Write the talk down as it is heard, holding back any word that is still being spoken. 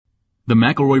The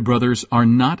McElroy brothers are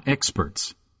not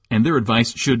experts, and their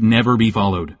advice should never be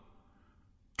followed.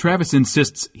 Travis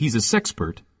insists he's a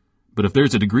sexpert, but if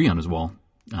there's a degree on his wall,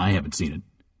 I haven't seen it.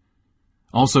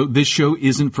 Also, this show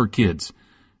isn't for kids,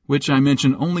 which I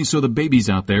mention only so the babies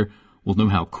out there will know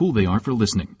how cool they are for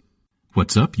listening.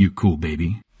 What's up, you cool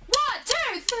baby? 1, 2,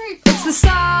 3, 4. It's the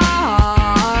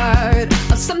start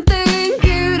of something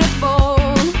beautiful.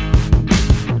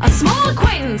 A small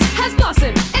acquaintance has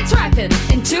blossomed, it's ripened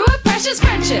into a precious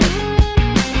friendship.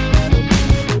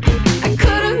 I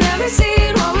could have never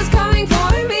seen what was coming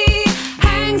for me.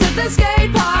 Hangs at the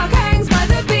skate park, hangs by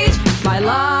the beach. My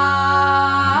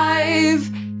life,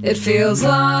 it feels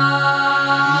like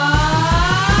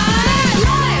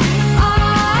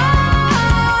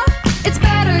it's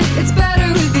better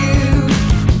with you.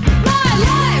 My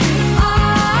life,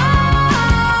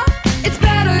 it's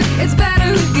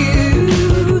better with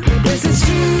you. This is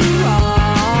true.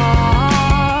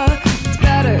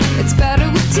 It's better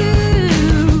with two.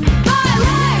 My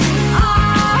life,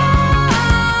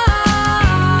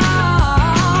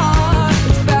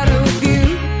 it's better with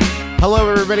you. Hello,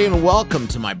 everybody, and welcome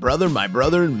to My Brother,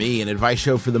 and Me, an advice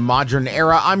show for the modern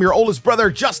era. I'm your oldest brother,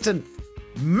 Justin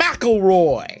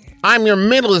McElroy. I'm your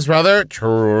middlest brother, Travis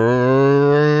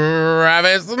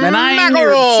And I'm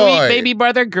your sweet baby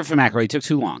brother, Griffin McElroy. It took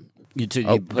too long. You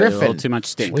put a little too much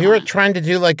stink. We were trying to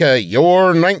do like a your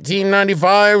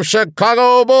 1995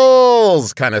 Chicago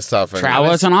Bulls kind of stuff. I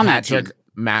wasn't on that team. Patrick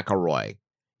McElroy,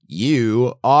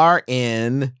 you are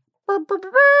in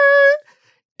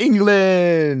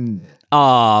England.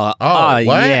 what?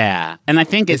 Yeah. And I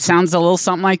think it sounds a little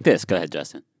something like this. Go ahead,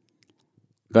 Justin.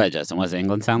 What does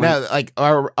England sound like? No, like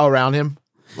around him.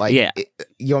 Like, Yeah.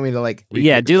 You want me to like?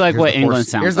 Yeah, do like here's what the England horse,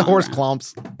 sounds Here's the like horse around.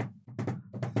 clumps.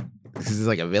 This is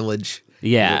like a village.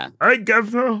 Yeah. Hey,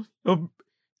 Governor.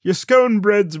 Your scone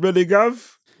bread's ready,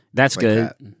 Gov. That's Like good.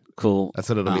 that. Cool. That's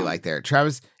what it'll be like there.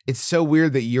 Travis, it's so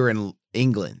weird that you're in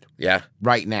England Yeah.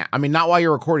 right now. I mean, not while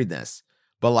you're recording this,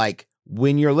 but like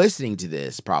when you're listening to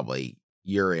this, probably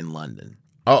you're in London.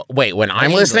 Oh, wait, when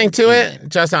I'm England, listening to it?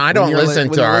 England. Justin, I When don't you're listen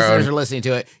when to the our listeners own. are listening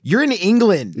to it. You're in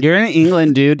England. You're in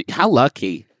England, dude. How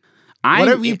lucky.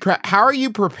 How are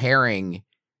you preparing?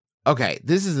 Okay,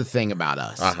 this is the thing about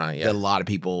us. Yeah. That a lot of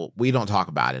people, we don't talk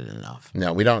about it enough.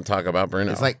 No, we don't talk about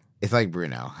Bruno. It's like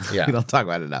Bruno. Yeah. We don't talk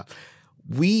about it enough.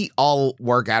 We all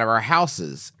work out of our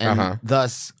houses and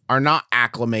thus are not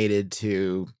acclimated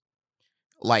to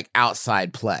like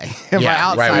outside play. And by Yeah,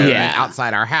 outside, right, I mean yeah.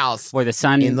 outside our house Where the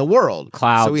sun in the world.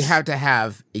 clouds. So we have to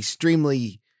have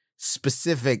extremely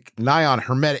specific, nigh on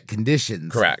hermetic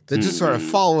conditions. Correct. That just sort of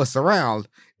follow us around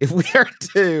if we are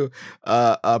to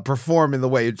perform in the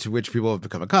way to which people have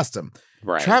become accustomed.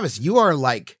 Right. Travis, you are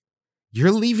like,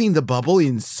 you're leaving the bubble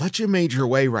in such a major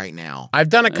way right now. I've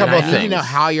done a couple And of I need things. to know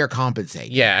how you're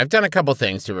compensating. Yeah, I've done a couple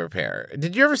things to prepare.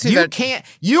 Did you ever see You that? can't,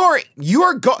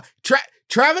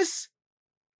 Travis,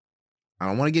 I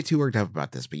don't want to get too worked up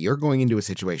about this, but you're going into a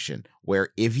situation where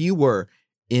if you were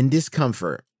in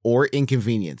discomfort or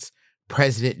inconvenience,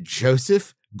 President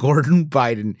Joseph Gordon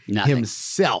Biden Nothing.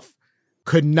 himself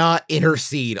could not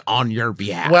intercede on your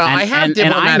behalf. Well, And- I have and I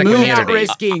diplomatic moved- without immunity.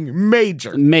 risking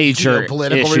major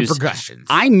political geopolitical repercussions.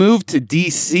 I moved to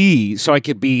D.C. so I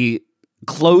could be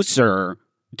closer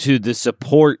to the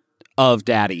support of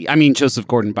Daddy. I mean, Joseph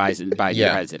Gordon Biden,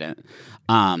 Yeah. president.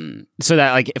 So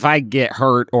that like if I get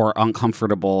hurt or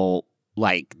uncomfortable,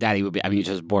 like Daddy would be. I mean,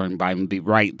 Joseph Gordon Biden would be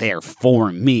right there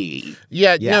for me.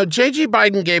 Yeah, Yeah. no, J.G.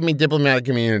 Biden gave me diplomatic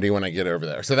immunity when I get over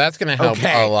there. So that's going to help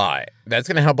Okay. a lot. That's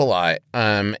going to help a lot.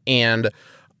 And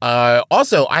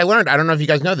also, I learned, I don't know if you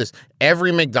guys know this,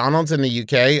 every McDonald's in the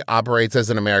UK operates as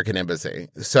an American embassy.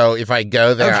 So if I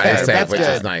go there, Okay, I say, that's which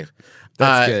good. is nice.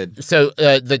 That's good. So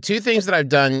the two things that I've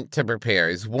done to prepare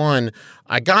is one,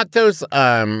 I got those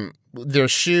they're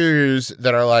shoes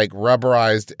that are like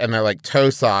rubberized and they're like toe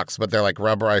socks, but they're like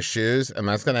rubberized shoes, and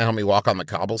that's going to help me walk on the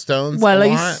cobblestones. a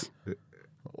lot.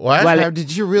 What? How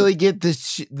did you really get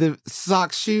the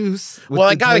sock shoes? with Well,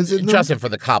 I the got toes in it them? just for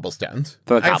the cobblestones.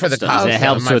 For the For the cobblestones. It cobblestones,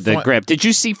 helps my with the point- grip. Did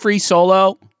you see Free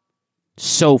Solo?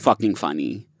 So fucking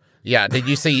funny. Yeah. Did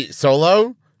you see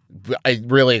Solo? I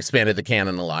really expanded the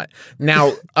canon a lot.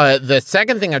 Now, the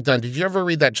second thing I've done, did you ever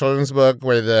read that children's book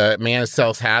where the man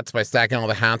sells hats by stacking all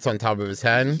the hats on top of his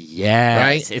head? Yes. Right?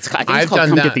 I think it's I've called done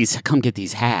Come that. Come Get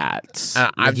These Hats.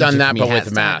 I've you done took that, me but hat with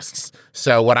stack. masks.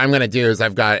 So what I'm going to do is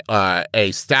I've got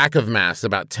a stack of masks,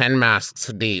 about 10 masks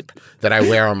deep, that I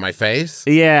wear on my face.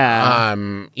 Yeah.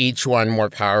 Each one more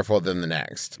powerful than the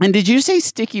next. And did you say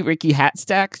Sticky Ricky Hat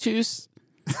Stack Juice?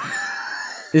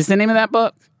 Is the name of that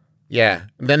book? Yeah.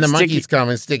 Then the Sticky- monkeys come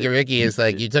and Sticky Ricky is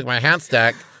like, you took my hat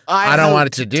stack. I don't hope want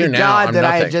it to do now. God I'm that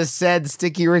I had nothing. just said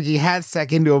Sticky Ricky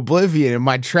Hatstack into oblivion, and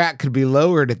my track could be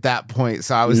lowered at that point.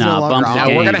 So I was No, no longer bump on the Now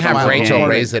game, we're gonna bump have the Rachel game.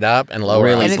 raise it up and lower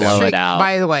Really it. and it's blow trick, it out.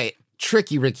 By the way,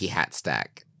 Tricky Ricky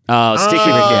Hatstack. Oh, Sticky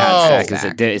Ricky Oh.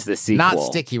 Hatstack is the sequel. Not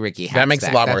Sticky Ricky Hatstack. That makes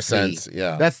a lot more That's the- sense.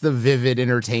 Yeah. That's the Vivid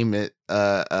Entertainment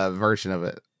version of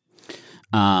it.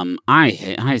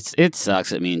 It sucks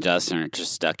that me and Justin are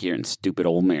just stuck here in stupid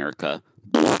old America.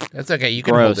 That's okay. You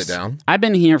can Gross. hold it down.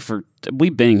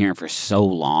 We've been here for so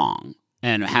long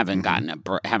and haven't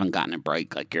Mm-hmm. gotten a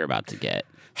break like you're about to get.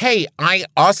 Hey, I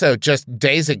also just 2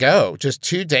 days ago,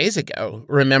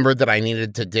 remembered that I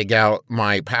needed to dig out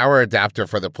my power adapter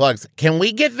for the plugs. Can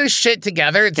we get this shit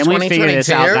together? It's Can we 2022. figure this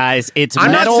out, guys? It's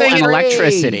I'm not metal saying and it-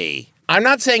 electricity. I'm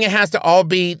not saying it has to all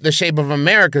be the shape of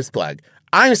America's plug.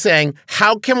 I'm saying,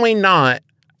 how can we not,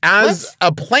 as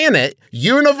a planet,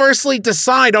 universally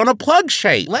decide on a plug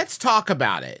shape? Let's talk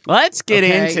about it. Let's get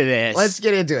Okay? into this. Let's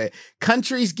get into it.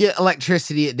 Countries get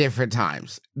electricity at different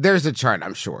times. There's a chart,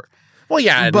 I'm sure. Well,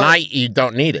 yeah, at But- night you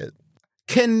don't need it.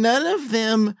 Can none of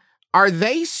them, are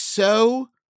they so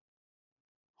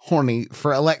horny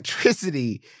for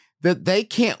electricity that they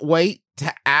can't wait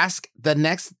to ask the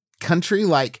next country,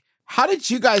 like, how did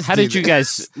you guys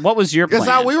What was your Because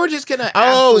plan? we were just going to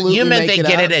Oh, you meant they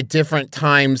get it at different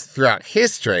times throughout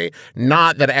history,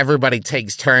 not that everybody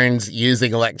takes turns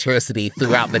using electricity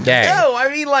throughout the day. No, I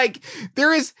mean, like,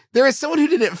 there is someone who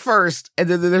did it first, and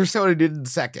then there's someone who did it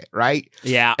second, right?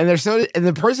 Yeah. And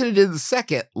the person who did the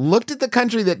second looked at the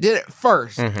country that did it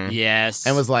 1st Yes.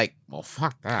 and was like, well,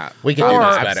 fuck that. We can do Or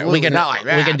this better. absolutely not like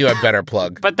that. We can do a better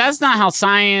plug. But that's not how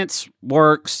science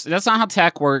works. That's not how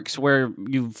tech works, where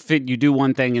you do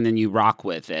one thing and then you rock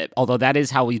with it. Although that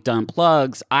is how we've done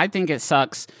plugs. I think it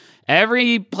sucks.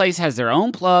 Every place has their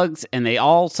own plugs, and they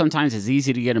all sometimes it's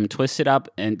easy to get them twisted up,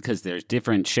 and because there's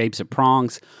different shapes of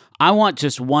prongs. I want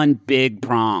just one big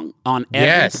prong on every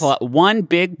Yes. plug. One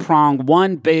big prong,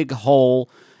 one big hole.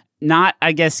 Not,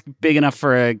 I guess, big enough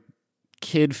for a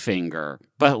kid finger,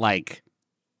 but like.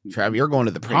 Trav, you're going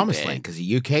to the promised big. land because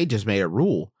the UK just made a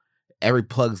rule. Every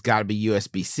plug's got to be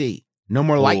USB-C. No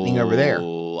more lightning over there.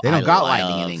 Ooh, They don't I got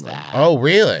lightning in love England. that. Oh,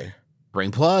 really? Bring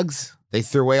plugs. They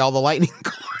threw away all the lightning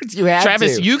cords you had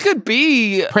Travis, to. you could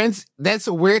be Prince, that's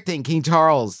a weird thing. King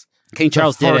Charles. King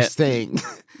Charles the did first it. thing.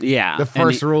 Yeah, The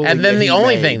first rule. And then the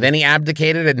only thing, then he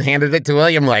abdicated and handed it to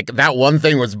William. Like, that one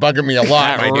thing was bugging me a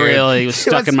lot, that my dude. really was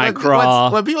stuck in my craw.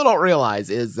 What people don't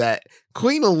realize is that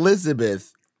Queen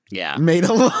Elizabeth Yeah, made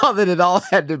a law that it all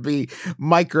had to be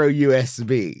micro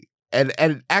USB. And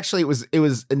actually it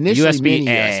was initially USB mini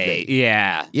A. USB.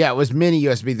 Yeah, Yeah, it was mini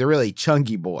USB, the really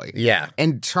chunky boy. Yeah.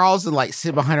 And Charles would like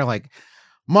sit behind her like,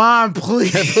 Mom,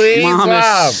 please. Please, Mom, Mom.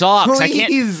 this sucks.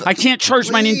 Please. I can't charge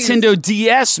my Please. Nintendo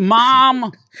DS,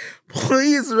 Mom.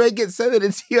 Please make it so that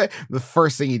it's here. The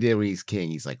first thing he did when he's king,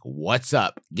 he's like, what's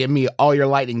up? Give me all your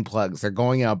lightning plugs. They're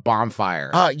going in a bonfire.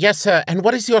 Yes, sir. And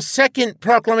what is your second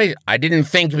proclamation? I didn't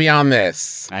think beyond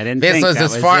this. I didn't This think was that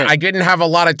as was far. it. I didn't have a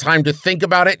lot of time to think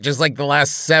about it, just like the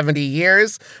last 70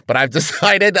 years. But I've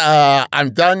decided I'm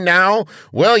done now.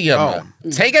 William,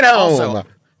 take it home. Also,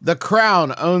 the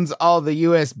crown owns all the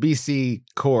USB-C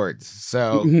cords.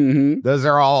 So those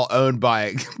are all owned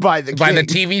by the By the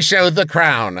king. TV show The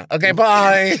Crown. Okay,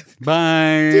 bye. Do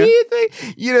Bye.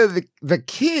 you think, the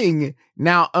king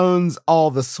now owns all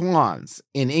the swans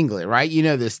in England, right? You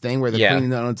know this thing where the Yeah.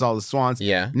 queen owns all the swans.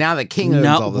 Yeah. Now the king owns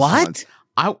No, all the what? swans.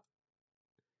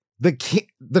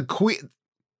 The queen,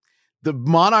 the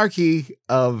monarchy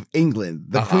of England,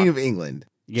 the queen of England.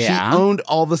 Yeah. She owned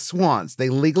all the swans. They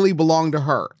legally belonged to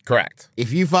her. Correct.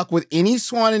 If you fuck with any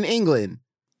swan in England,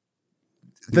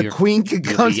 the You're- queen could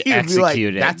you'll come be to you and be like,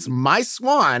 executed. that's my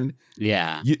swan.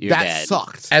 Yeah, You, you're that dead.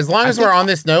 sucked. As long I as think- we're on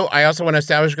this note, I also want to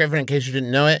establish, Griffin, in case you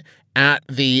didn't know it, at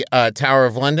the Tower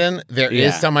of London, there is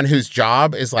Yeah. someone whose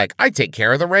job is like, I take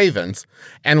care of the ravens.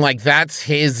 And like, that's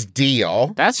his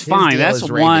deal. That's His fine. deal That's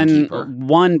is Raven Keeper.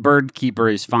 one bird keeper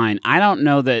is fine. I don't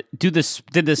know that. Did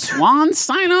the swans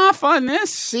sign off on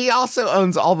this? She also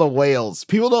owns all the whales.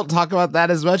 People don't talk about that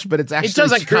as much, but it's actually It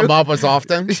doesn't true. come up as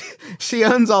often. She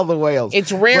owns all the whales.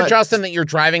 It's rare, But- Justin, that you're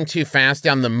driving too fast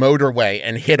down the motorway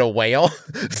and hit a whale.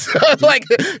 So, like,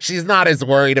 she's not as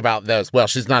worried about those. Well,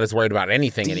 she's not as worried about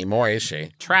anything anymore, is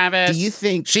she? Travis. Do you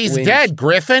think She's when- dead,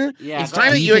 Griffin. Yeah, it's but-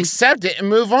 time that Do you you think- accept it and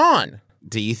move on.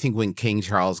 Do you think when King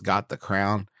Charles got the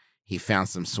crown, he found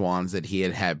some swans that he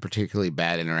had particularly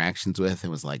bad interactions with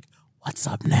and was like, what's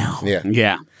up now? Yeah.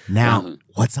 Yeah. Now,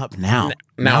 what's up now?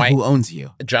 Now Who owns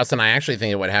you? Justin, I actually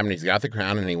think what happened is he got the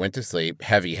crown and he went to sleep.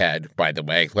 Heavy head, by the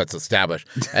way, let's establish.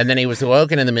 And then he was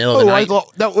awoken in the middle of the night. I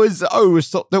thought that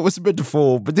was a bit to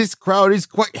fall, but this crown is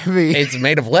quite heavy. It's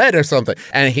made of lead or something.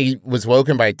 And he was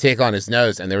woken by a tick on his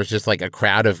nose, and there was just like a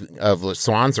crowd of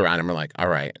swans around him. We're like, all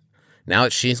right. Now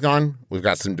that she's gone, we've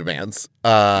got some demands.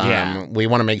 We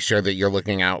want to make sure that you're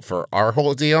looking out for our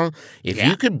whole deal. If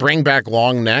you could bring back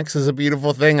long necks as a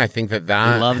beautiful thing, I think that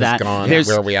love has that. gone.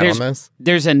 Where are we at on this?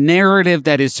 There's a narrative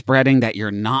that is spreading that you're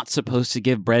not supposed to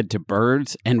give bread to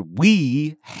birds, and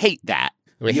we hate that.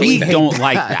 We don't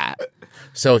like that.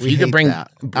 So if you could bring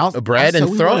bread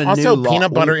and throw also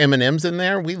peanut butter M&Ms in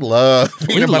there, we love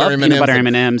peanut butter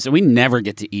M&Ms, and we never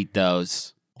get to eat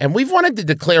those. And we've wanted to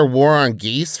declare war on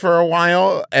geese for a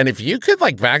while. And if you could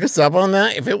like back us up on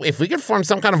that, if we could form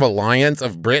some kind of alliance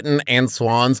of Britain and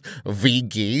swans v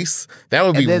geese, that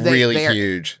would be really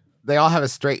huge. They all have a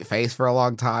straight face for a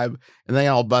long time, and they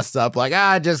all bust up like,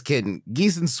 just kidding.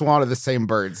 Geese and swan are the same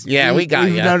birds. Yeah, we got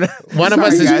you. One of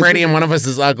us is pretty and one of us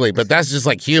is ugly, but that's just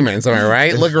like humans, am I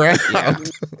right? Look around.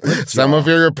 Some of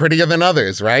you are prettier than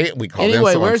others, right? We call them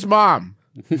swans. Where's Mom?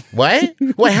 What?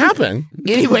 What happened?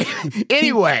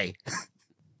 Anyway.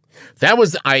 That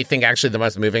was, I think, actually the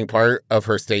most moving part of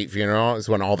her state funeral is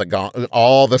when all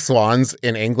the swans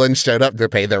in England showed up to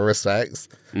pay their respects.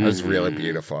 It was really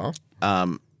beautiful.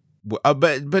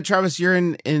 But Travis, you're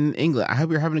in England. I hope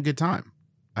you're having a good time.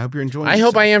 I hope you're enjoying it. I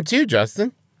hope I am too,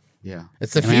 Justin. Yeah.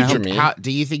 It's the future me.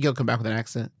 Do you think you'll come back with an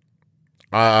accent?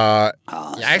 I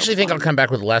actually think I'll come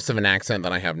back with less of an accent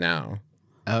than I have now.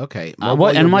 Oh, okay.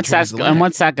 What's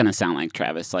that going to sound like,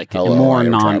 Travis? Like hello, more I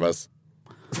am Travis.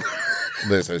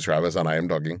 This is Travis, and I am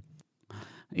dogging.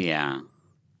 Yeah.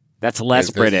 That's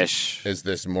less British. Is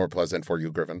this more pleasant for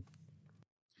you, Griffin?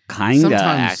 Kinda,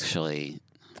 actually.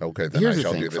 Okay, then I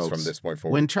shall do this from this point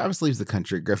forward. When Travis leaves the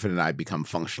country, Griffin and I become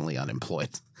functionally unemployed.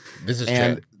 This is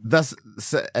true.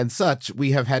 Such,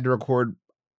 we have had to record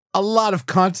a lot of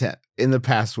content in the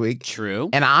past week. True.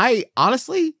 And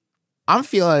I'm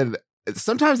feeling,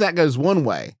 sometimes that goes one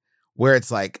way, where it's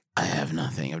like, I have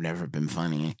nothing. I've never been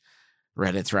funny.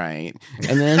 Reddit's right.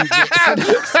 And then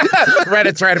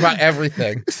Reddit's right about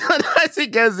everything. Sometimes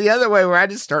it goes the other way, where I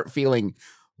just start feeling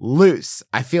loose.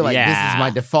 I feel like this is my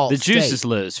default state. The juice state. is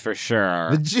loose for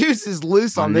sure. The juice is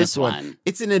loose on this one.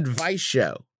 It's an advice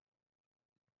show.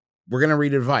 We're going to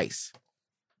read advice.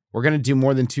 We're going to do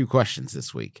more than 2 questions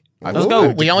this week. Let's go.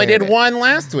 We only did one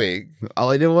last week.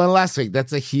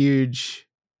 That's a huge,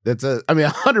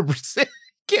 100%.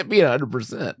 Can't be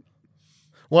 100%.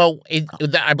 Well,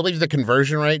 I believe the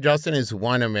conversion rate, Justin, is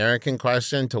 1 American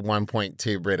question to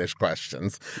 1.2 British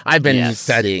questions. I've been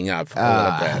studying up a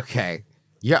little bit. Okay.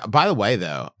 Yeah. By the way,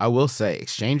 though, I will say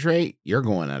exchange rate, you're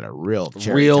going at a real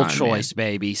choice,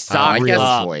 baby. Stock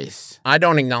choice. I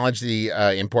don't acknowledge the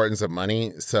importance of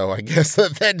money, so I guess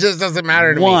that just doesn't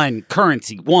matter to me. One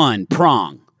currency, one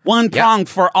prong. One prong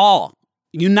for all.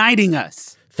 Uniting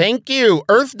us. Thank you.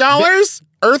 Earth dollars,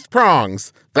 Earth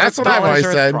prongs. That's what I've always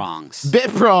said. Prongs. Bit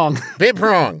prong. Bit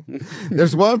prong.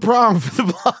 There's one prong for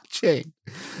the blockchain.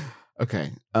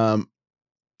 Okay.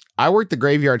 I work the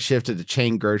graveyard shift at a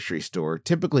chain grocery store.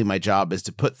 Typically, my job is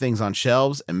to put things on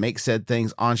shelves and make said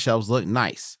things on shelves look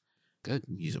nice. Good.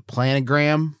 Use a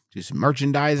planogram, do some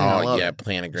merchandising. Oh, yeah,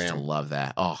 planogram. I love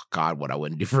that. Oh, God, what I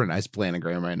wouldn't do for a nice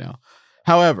planogram right now.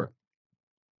 However,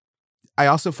 I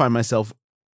also find myself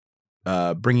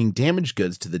bringing damaged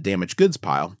goods to the damaged goods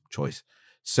pile, choice,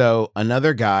 so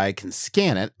another guy can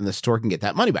scan it and the store can get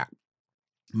that money back.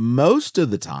 Most of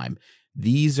the time,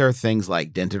 these are things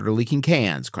like dented or leaking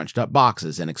cans, crunched up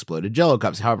boxes, and exploded Jell-O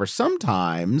cups. However,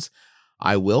 sometimes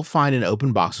I will find an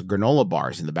open box of granola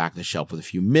bars in the back of the shelf with a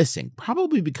few missing,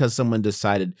 probably because someone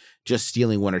decided just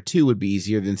stealing 1 or 2 would be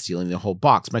easier than stealing the whole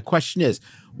box. My question is,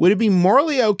 would it be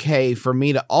morally okay for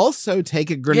me to also take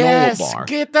a granola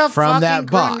bar from that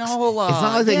box? Granola. It's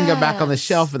not like they can go back on the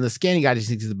shelf and the scanning guy just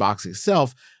needs the box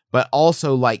itself, but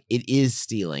also like it is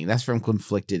stealing. That's from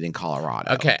Conflicted in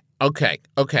Colorado.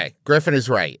 Okay. Griffin is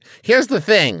right. Here's the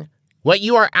thing. What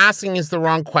you are asking is the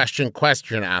wrong question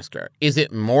asker. Is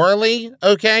it morally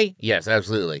okay? Yes,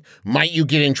 absolutely. Might you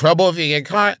get in trouble if you get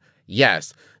caught?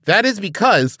 Yes. That is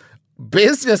because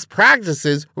business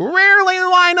practices rarely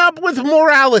line up with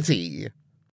morality.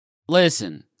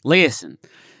 Listen.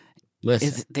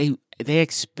 They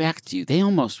expect you. They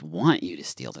almost want you to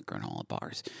steal the granola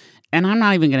bars. And I'm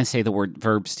not even going to say the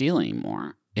verb steal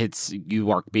anymore. It's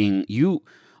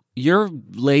your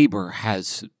labor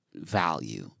has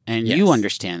value, and you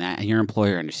understand that, and your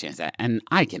employer understands that. And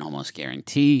I can almost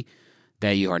guarantee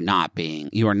that you are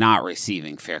not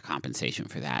receiving fair compensation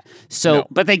for that. So,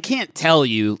 but they can't tell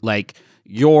you like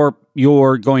you're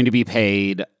going to be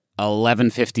paid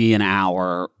 $11.50 an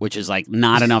hour, which is like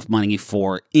not enough money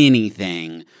for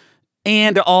anything.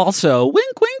 And also,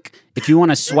 wink, wink, if you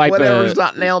want to swipe Whatever's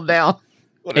not nailed down.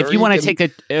 If you want to take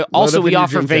also we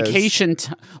offer vacation.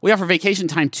 We offer vacation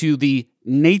time to the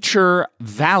Nature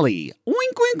Valley.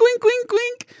 Wink, wink, wink, wink,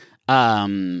 wink.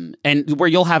 And where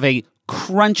you'll have a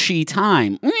crunchy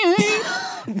time.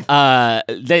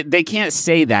 They can't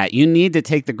say that. You need to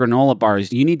take the granola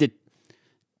bars. You need to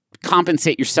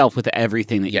compensate yourself with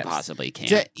everything that you possibly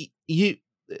can.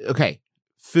 Okay.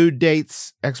 Food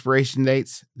dates, expiration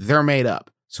dates, they're made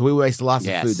up. So we waste lots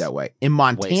of food that way. In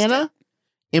Montana,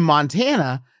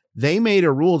 they made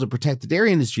a rule to protect the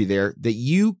dairy industry there that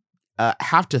you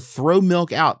have to throw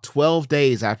milk out 12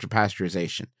 days after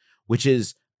pasteurization, which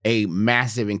is a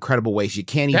massive, incredible waste. You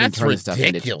can't even turn this stuff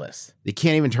into They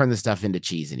can't even turn this stuff into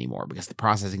cheese anymore because the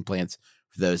processing plants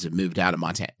for those have moved out of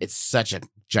Montana. It's such a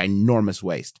ginormous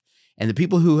waste. And the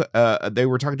people who they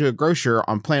were talking to a grocer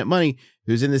on Planet Money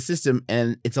who's in the system,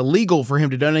 and it's illegal for him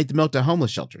to donate the milk to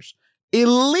homeless shelters.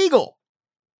 Illegal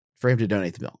for him to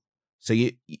donate the milk. So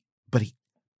you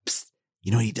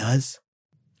know what he does?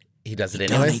 He does it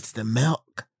anyway. He donates the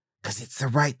milk because it's the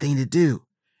right thing to do.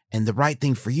 And the right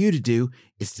thing for you to do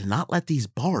is to not let these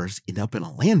bars end up in a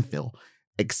landfill,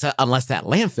 unless that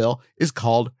landfill is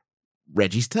called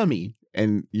Reggie's Tummy.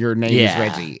 And your name is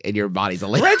Reggie, and your body's a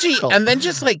landfill. Reggie, and then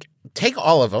just like take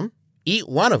all of them, eat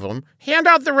one of them, hand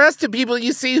out the rest to people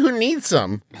you see who need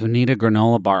some. Who need a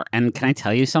granola bar. And can I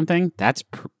tell you something? That's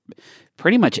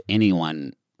pretty much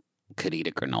anyone could eat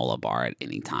a granola bar at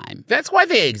any time. That's why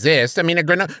they exist. I mean,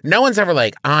 no one's ever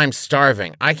like, I'm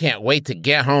starving. I can't wait to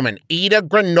get home and eat a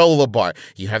granola bar.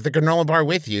 You have the granola bar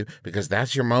with you because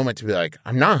that's your moment to be like,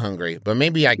 I'm not hungry, but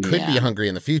maybe I could be hungry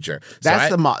in the future.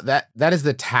 That's that is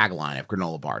the tagline of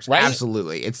granola bars. Right?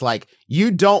 Absolutely. It's like,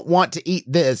 you don't want to eat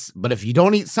this, but if you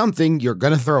don't eat something, you're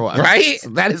going to throw up. Right? So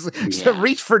that is to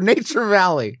reach for Nature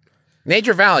Valley.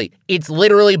 Nature Valley. It's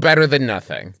literally better than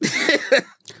nothing.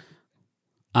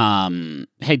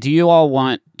 Hey, do you all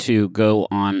want to go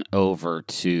on over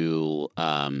to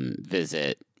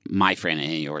visit my friend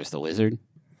and yours, the wizard?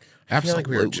 I feel like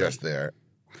we were just there.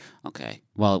 Okay.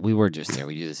 Well, we were just there.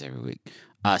 We do this every week.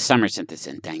 Summer sent this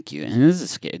in. Thank you. And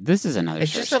this is another.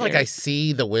 It's just that like I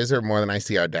see the wizard more than I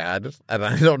see our dad, and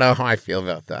I don't know how I feel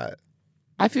about that.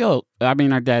 I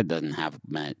mean, our dad doesn't have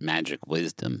magic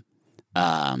wisdom.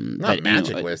 Not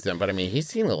magic wisdom, but I mean, he's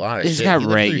seen a lot of shit. He's got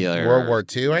regular World War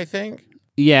II, I think.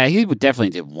 Yeah, he definitely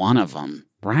did one of them,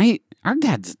 right? Our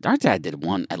dad did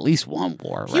at least one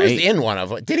war, right? He was in one of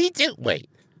them. Did he do? Wait,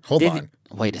 hold on.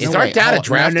 Is our dad a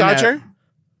draft dodger?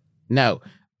 No.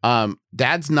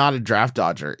 Dad's not a draft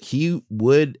dodger. He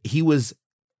was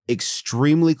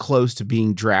extremely close to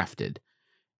being drafted,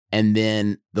 and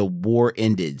then the war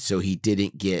ended, so he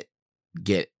didn't get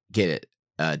it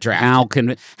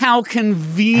drafted. How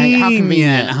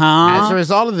convenient, huh? As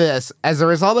a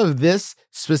result of this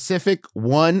specific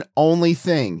one only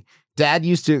thing, Dad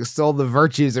used to extol the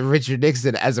virtues of Richard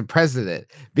Nixon as a president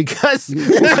because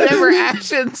whatever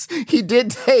actions he did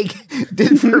take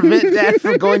did prevent Dad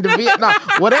from going to Vietnam.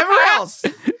 Whatever else,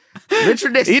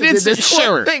 Richard Nixon did this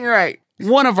one thing right.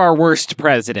 One of our worst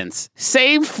presidents,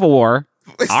 save for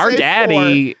our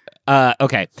daddy.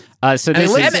 Okay. So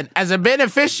this listen, as a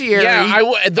beneficiary,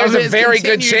 there's a very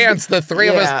good chance the three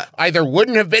of us either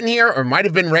wouldn't have been here or might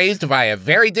have been raised by a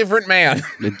very different man.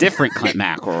 A different Clint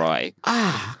McElroy.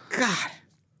 Ah, God.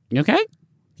 You okay?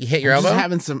 You hit your elbow?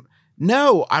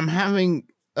 I'm having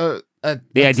the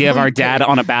idea of our dad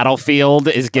on a battlefield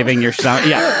is giving your son.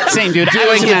 Yeah, same dude.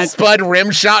 Doing his Spud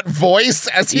Rimshot voice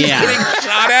as he's getting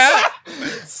shot at.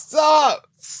 Stop.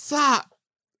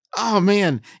 Oh,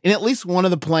 man. In at least one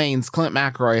of the planes, Clint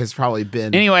McElroy has probably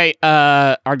been. Anyway,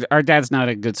 our dad's not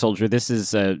a good soldier. This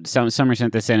is Summer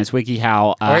sent this in. It's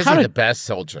WikiHow. Or is he the best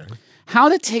soldier? How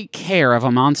to take care of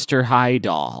a Monster High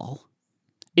doll.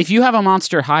 If you have a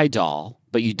Monster High doll,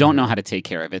 but you don't know how to take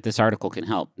care of it, this article can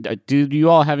help. Do you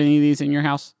all have any of these in your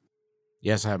house?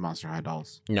 Yes, I have Monster High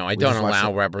dolls. No, I don't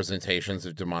allow representations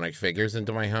of demonic figures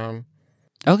into my home.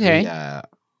 Okay.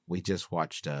 We just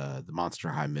watched the Monster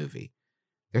High movie.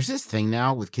 There's this thing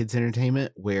now with kids'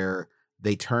 entertainment where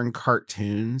they turn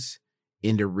cartoons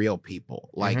into real people,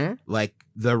 like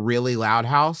the Really Loud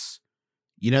House.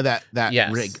 You know that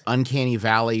Uncanny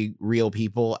Valley real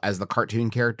people as the cartoon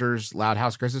characters. Loud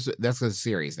House Christmas. That's a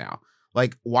series now.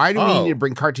 Like, why do we need to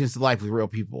bring cartoons to life with real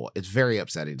people? It's very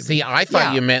upsetting to me. See, I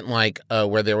thought you meant like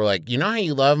where they were like, you know how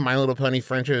you love My Little Pony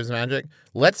Friendship is Magic?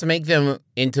 Let's make them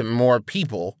into more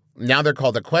people. now they're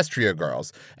called Equestria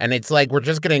Girls. And it's like, we're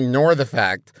just going to ignore the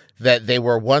fact that they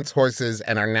were once horses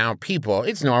and are now people.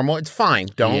 It's normal. It's fine.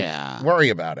 Don't worry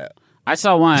about it. I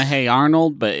saw one of Hey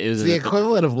Arnold, but it was the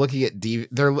equivalent of looking at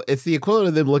it's the equivalent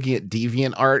of them looking at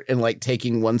deviant art and like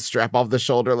taking one strap off the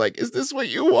shoulder. Like, is this what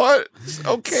you want?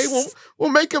 Okay,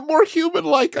 we'll make it more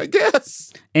human-like, I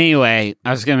guess. Anyway, I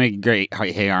was gonna make a great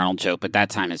Hey Arnold joke, but that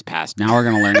time has passed. Now we're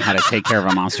gonna learn how to take care of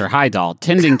a Monster High doll.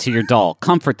 Tending to your doll,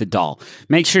 comfort the doll.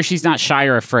 Make sure she's not shy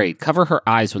or afraid. Cover her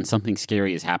eyes when something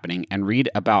scary is happening, and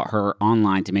read about her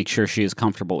online to make sure she is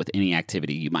comfortable with any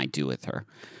activity you might do with her.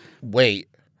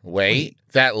 Wait,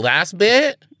 that last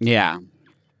bit? Yeah.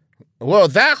 Well,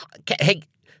 hey,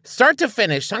 start to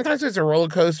finish, sometimes there's a roller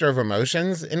coaster of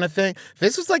emotions in a thing.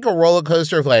 This was like a roller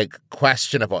coaster of like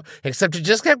questionable, except it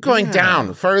just kept going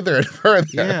down further and further.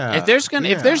 Yeah.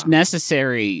 If there's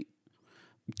necessary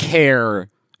care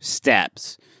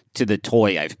steps to the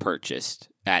toy I've purchased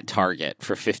at Target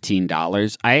for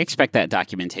 $15, I expect that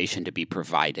documentation to be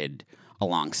provided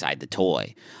alongside the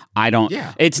toy.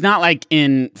 It's not like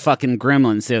in fucking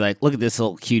Gremlins. They're like, look at this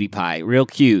little cutie pie, real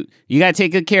cute. You gotta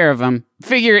take good care of them.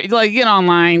 Get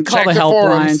online, call the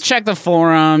helpline, check the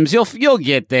forums. You'll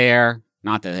get there.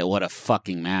 Not that it would have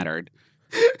fucking mattered.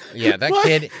 Yeah, that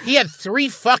kid, he had 3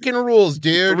 fucking rules,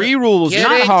 dude. 3 rules, Get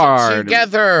not it hard.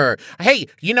 Together. Hey,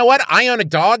 you know what? I own a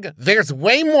dog. There's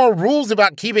way more rules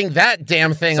about keeping that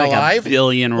damn thing alive. Like a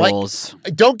billion rules.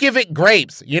 Don't give it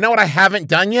grapes. You know what I haven't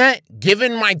done yet?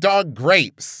 Given my dog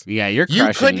grapes. Yeah, you're crushing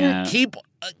You couldn't it. keep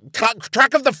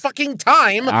track of the fucking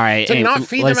time to not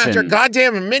feed them after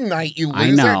goddamn midnight, you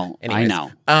loser. I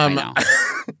know.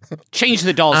 Change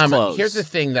the doll's clothes. Here's the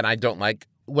thing that I don't like.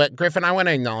 Griffin, I want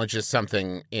to acknowledge just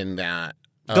something in that.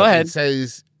 Go ahead. It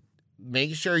says,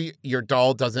 make sure your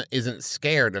doll isn't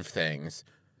scared of things.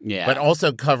 Yeah. But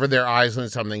also cover their eyes when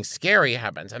something scary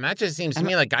happens. And that just seems to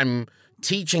me like I'm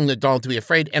teaching the doll to be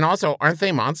afraid. And also, aren't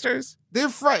they monsters? They're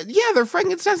they're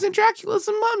Frankensteins and Draculas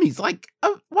and mummies. Like,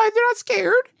 why they're not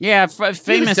scared? Yeah,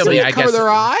 famously, I cover guess their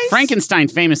eyes. Frankenstein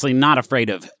famously not afraid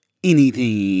of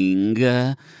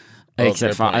anything.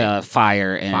 Except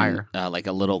fire and like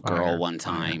a little girl one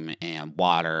time and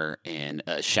water and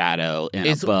a shadow and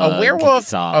Is a bug. a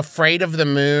werewolf afraid of the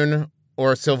moon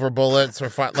or silver bullets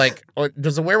or or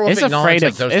does a werewolf acknowledge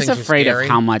those things are afraid scary? of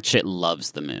how much it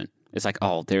loves the moon. It's like,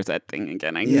 oh, there's that thing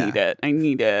again. I need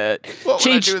it. What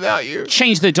would I do without you?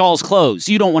 Change the doll's clothes.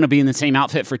 You don't want to be in the same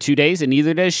outfit for 2 days, and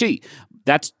neither does she.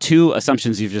 That's 2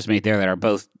 assumptions you've just made there that are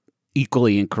both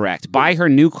equally incorrect. Buy her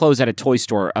new clothes at a toy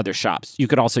store or other shops. You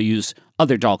could also use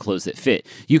other doll clothes that fit.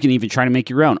 You can even try to make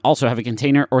your own. Also have a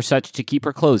container or such to keep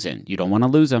her clothes in. You don't want to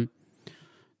lose them.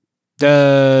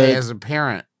 As a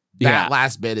parent, that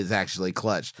last bit is actually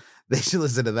clutch. They should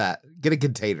listen to that. Get a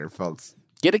container, folks.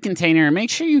 Get a container and make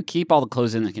sure you keep all the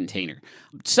clothes in the container.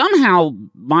 Somehow,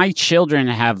 my children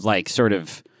have like sort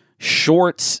of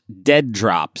shorts dead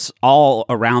drops all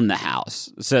around the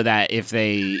house so that if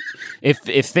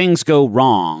things go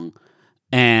wrong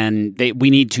and we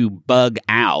need to bug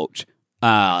out,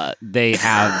 they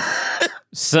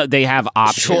have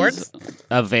options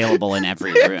available in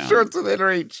every room. Shorts within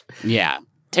reach. Yeah.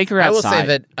 Take her outside. I will say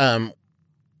that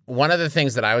one of the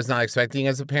things that I was not expecting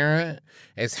as a parent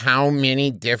is how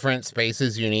many different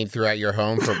spaces you need throughout your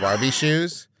home for Barbie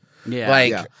shoes.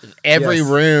 Yeah. Every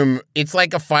room, it's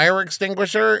like a fire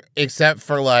extinguisher, except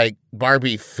for like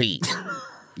Barbie feet.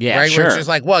 Yeah, right? sure. Where it's just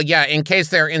like, well, yeah, in case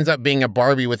there ends up being a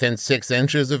Barbie within 6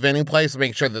 inches of any place,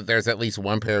 make sure that there's at least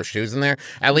 1 pair of shoes in there.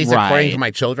 At least according to my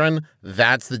children,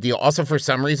 that's the deal. Also, for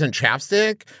some reason,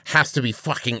 chapstick has to be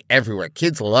fucking everywhere.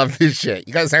 Kids love this shit.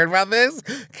 You guys heard about this?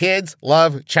 Kids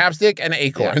love chapstick and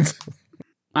acorns. Yeah.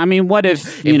 I mean, what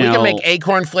if we can make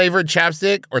acorn-flavored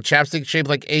chapstick or chapstick shaped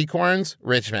like acorns,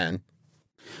 rich man.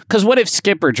 Because what if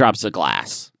Skipper drops a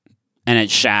glass and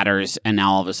it shatters and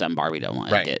now all of a sudden Barbie don't want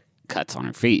to get cuts on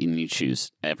her feet and need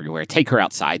shoes everywhere? Take her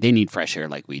outside. They need fresh air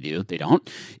like we do. They don't.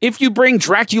 If you bring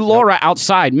Draculora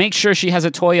outside, make sure she has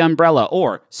a toy umbrella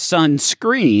or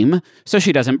sunscreen so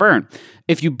she doesn't burn.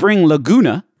 If you bring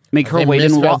Laguna, make her wade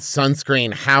in water.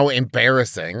 Sunscreen. How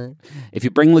embarrassing. If you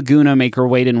bring Laguna, make her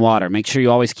wade in water. Make sure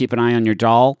you always keep an eye on your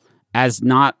doll as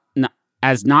not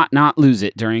lose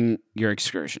it during your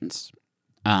excursions.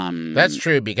 That's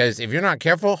true, because if you're not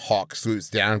careful, Hawk swoops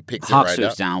down, picks it right up. Hawk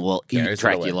swoops down, will eat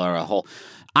Dracula a whole.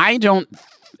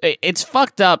 It's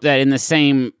fucked up that in the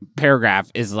same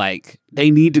paragraph is like, they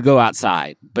need to go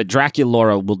outside, but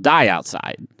Draculaura will die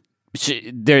outside.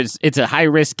 It's a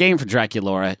high-risk game for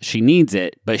Draculaura. She needs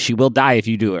it, but she will die if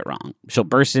you do it wrong. She'll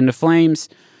burst into flames,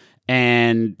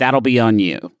 and that'll be on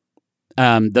you.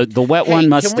 The wet one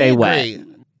must stay wet.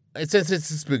 since it's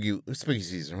the spooky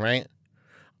season, right?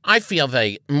 I feel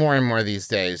that more and more these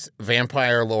days,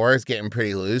 vampire lore is getting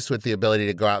pretty loose with the ability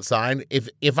to go outside.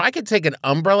 If I could take an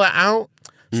umbrella out,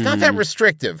 it's not that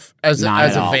restrictive as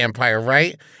a vampire,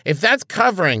 right? If that's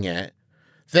covering it,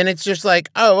 then it's just like,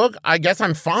 oh, look, I guess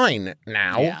I'm fine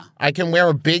now. Yeah. I can wear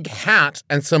a big hat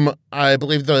and some, I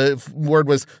believe the word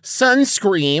was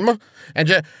sunscreen, and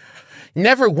just...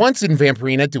 Never once in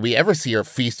Vampirina do we ever see her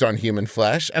feast on human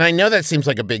flesh. And I know that seems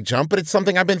like a big jump, but it's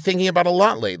something I've been thinking about a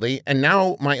lot lately. And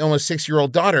now my almost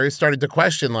 6-year-old daughter has started to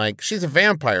question, like, she's a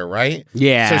vampire, right?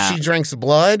 Yeah. So she drinks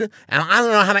blood? And I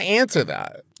don't know how to answer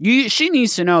that. She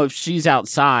needs to know if she's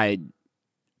outside,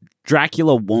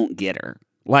 Dracula won't get her.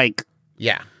 Like,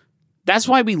 yeah. That's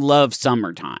why we love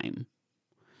summertime.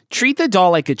 Treat the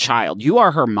doll like a child. You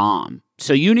are her mom.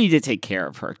 So you need to take care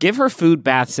of her. Give her food,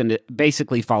 baths, and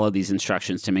basically follow these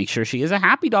instructions to make sure she is a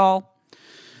happy doll.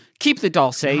 Keep the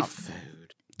doll safe.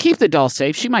 Keep the doll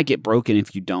safe. She might get broken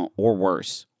if you don't, or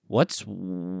worse. What's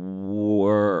worse?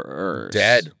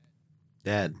 Dead.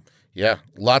 Yeah.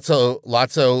 Lotso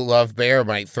Love Bear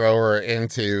might throw her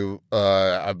into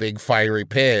a big fiery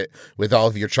pit with all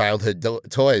of your childhood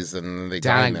toys, and they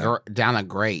down a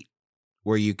grate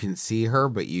where you can see her,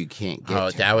 but you can't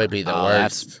get to that her. would be the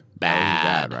worst. That's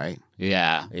bad, right?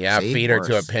 Yeah. Yeah, feed her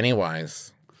to a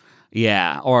Pennywise.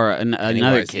 Yeah, or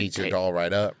another kid eats your doll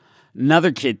right up.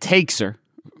 Another kid takes her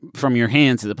from your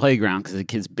hands at the playground because the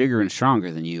kid's bigger and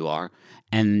stronger than you are,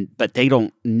 but they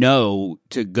don't know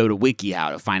to go to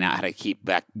WikiHow to find out how to keep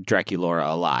back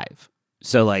Draculaura alive.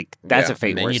 So, like, that's a fate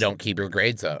and then worse. you don't keep your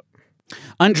grades up.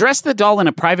 Undress the doll in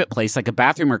a private place like a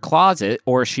bathroom or closet,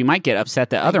 or she might get upset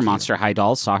that other Monster High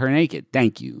dolls saw her naked.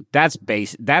 Thank you. That's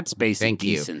basic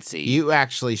decency. You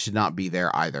actually should not be there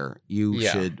either. You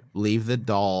should leave the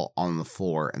doll on the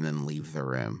floor and then leave the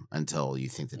room until you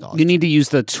think the doll. You need to use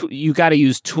you got to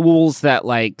use tools that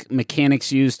like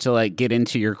mechanics use to like get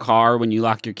into your car when you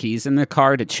lock your keys in the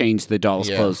car to change the doll's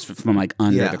clothes from like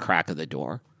under the crack of the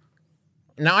door.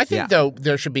 Now, I think, though,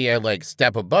 there should be a, like,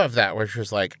 step above that where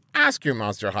she's like, ask your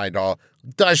Monster High doll,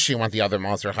 does she want the other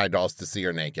Monster High dolls to see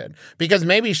her naked? Because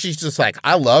maybe she's just like,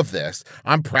 I love this.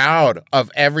 I'm proud of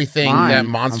everything that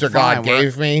Monster God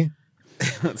gave me.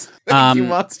 Thank you,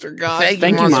 Monster God.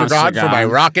 Thank you, Monster God, for my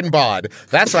rockin' bod.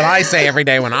 That's what I say every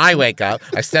day when I wake up.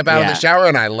 I step out of the shower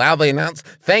and I loudly announce,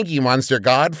 thank you, Monster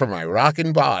God, for my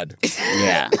rockin' bod.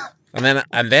 Yeah. and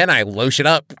then I lotion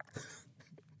up.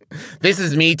 This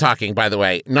is me talking, by the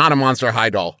way, not a Monster High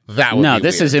doll. That would be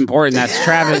this weird. is important. That's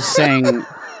Travis saying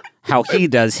how he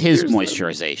does his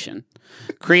moisturization.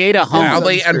 Create a home.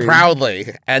 Loudly and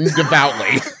proudly and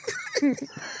devoutly.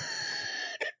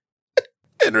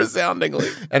 And resoundingly.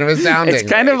 It's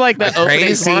kind of like the opening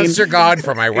praise scene. Monster God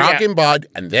for my rockin' bod,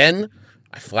 and then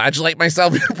I flagellate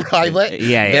myself in private.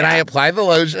 Then I apply the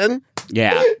lotion.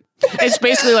 Yeah. It's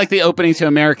basically like the opening to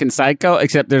American Psycho,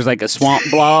 except there's like a swamp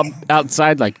blob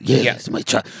outside. Like, yes, my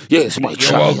child. Yes, my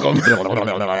child. You're welcome.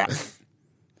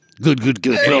 Good.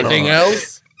 Anything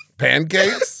else?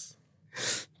 Pancakes?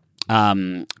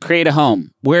 Create a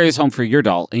home. Where is home for your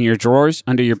doll? In your drawers?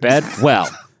 Under your bed? Well,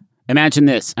 imagine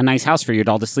this: a nice house for your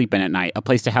doll to sleep in at night, a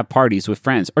place to have parties with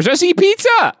friends, or just eat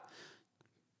pizza.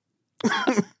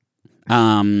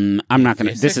 I'm not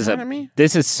gonna. This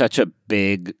is such a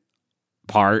big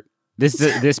part.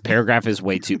 This paragraph is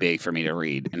way too big for me to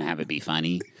read and have it be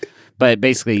funny. But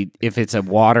basically, if it's a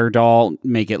water doll,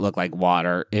 make it look like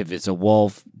water. If it's a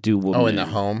wolf, do woman. Oh, in the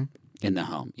home? In the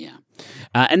home, yeah.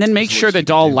 And then make sure the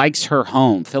doll likes her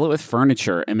home. Fill it with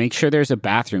furniture and make sure there's a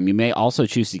bathroom. You may also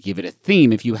choose to give it a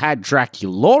theme. If you had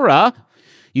Draculaura,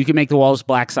 you can make the walls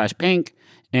black/pink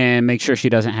and make sure she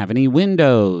doesn't have any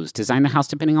windows. Design the house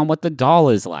depending on what the doll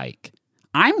is like.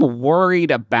 I'm worried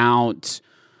about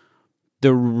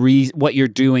what you're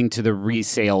doing to the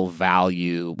resale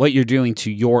value, what you're doing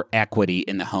to your equity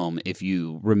in the home if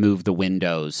you remove the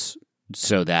windows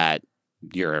so that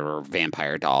your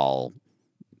vampire doll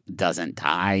doesn't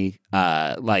die.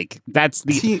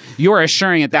 You're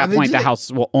assuring at that point the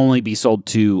house will only be sold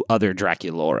to other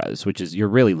Draculauras, which is you're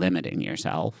really limiting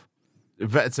yourself.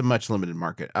 It's a much limited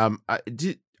market.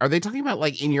 Are they talking about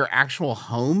like in your actual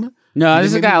home? No,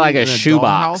 this has got like a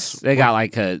shoebox. They got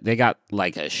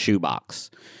like a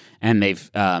shoebox, and they've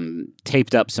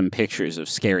taped up some pictures of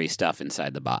scary stuff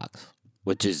inside the box,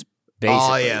 which is basically.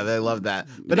 Oh yeah, they love that,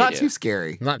 but not too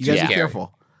scary. Not too scary. Be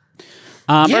careful.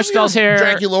 Brush doll's hair.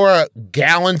 Draculaura,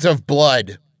 gallons of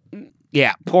blood.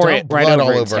 Yeah, pour it right all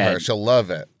over her. head. She'll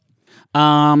love it.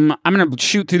 I'm gonna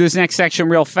shoot through this next section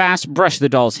real fast. Brush the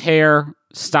doll's hair.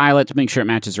 style it to make sure it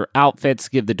matches her outfits,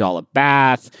 give the doll a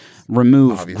bath,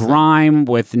 remove grime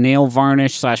with nail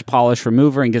varnish / polish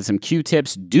remover, and get some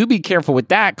Q-tips. Do be careful with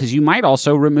that, because you might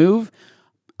also remove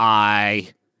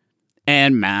eye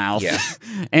and mouth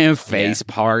and face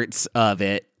parts of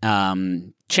it.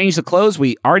 Change the clothes.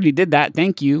 We already did that.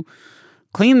 Thank you.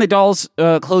 Clean the doll's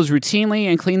clothes routinely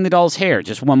and clean the doll's hair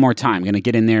just one more time. I'm going to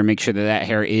get in there and make sure that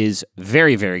hair is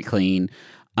very, very clean.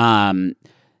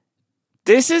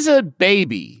 This is a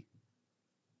baby.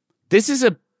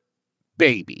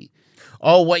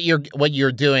 Oh, what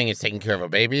you're doing is taking care of a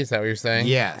baby? Is that what you're saying?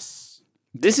 Yes.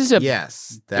 This is a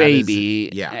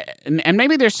baby. And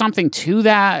maybe there's something to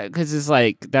that, because it's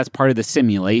like that's part of the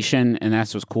simulation, and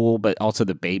that's what's cool. But also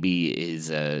the baby is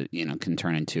can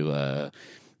turn into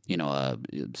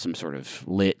some sort of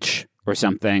lich or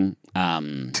something.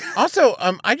 Also,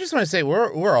 I just want to say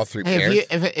we're all three pairs.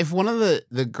 If one of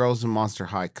the girls in Monster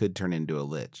High could turn into a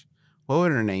lich, what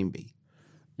would her name be?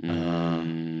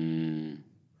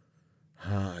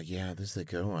 Yeah, this is a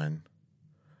good one.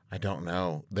 I don't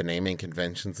know the naming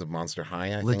conventions of Monster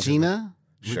High. Regina?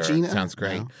 Sure, Regina? sounds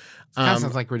great. No. Kind of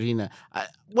sounds like Regina.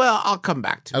 Well, I'll come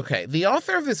back to it. Okay, the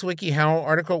author of this WikiHow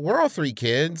article, we're all three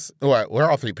kids. Well, we're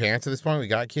all three parents at this point. We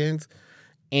got kids.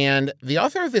 And the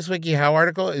author of this WikiHow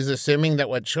article is assuming that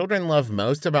what children love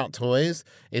most about toys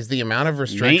is the amount of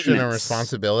restriction and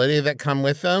responsibility that come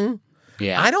with them.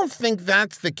 Yeah. I don't think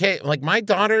that's the case. Like, my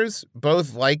daughters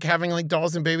both like having like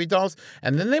dolls and baby dolls,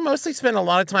 and then they mostly spend a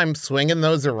lot of time swinging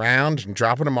those around and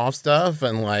dropping them off stuff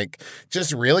and like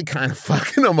just really kind of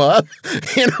fucking them up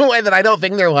in a way that I don't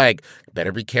think they're like,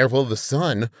 better be careful of the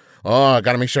sun. Oh, I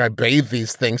got to make sure I bathe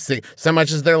these things. So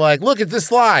much as they're like, look at this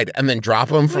slide, and then drop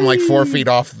them from like 4 feet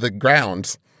off the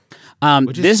ground.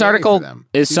 This article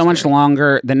is so much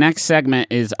longer. The next segment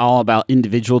is all about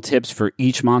individual tips for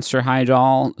each Monster High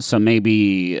doll. So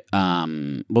maybe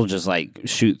we'll just like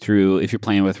shoot through. If you're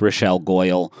playing with Rochelle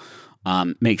Goyle,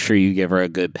 make sure you give her a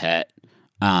good pet.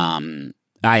 I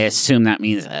assume that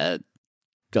means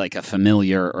like a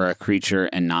familiar or a creature,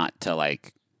 and not to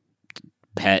like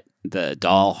pet the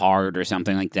doll hard or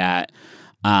something like that.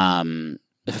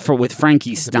 With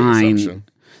Frankie Stein,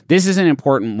 this is an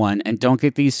important one, and don't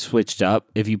get these switched up.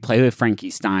 If you play with Frankie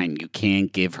Stein, you can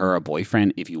give her a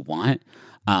boyfriend if you want.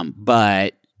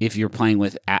 But if you're playing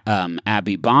with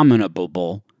Abby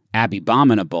Abominable,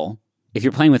 if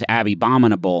you're playing with Abby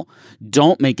Abominable,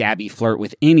 don't make Abby flirt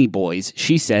with any boys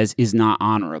she says is not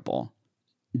honorable.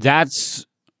 That's...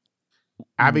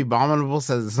 Abby Abominable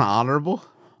says it's not honorable?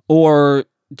 Or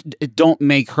don't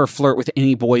make her flirt with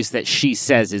any boys that she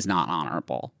says is not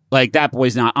honorable. Like, that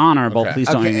boy's not honorable. Okay. Please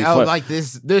don't even flirt. Like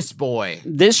this boy.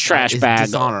 This trash bag.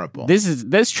 Dishonorable.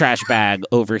 This trash bag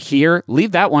over here.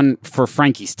 Leave that one for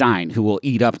Frankie Stein, who will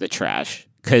eat up the trash,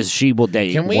 because she will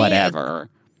date whatever.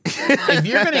 If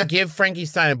you're going to give Frankie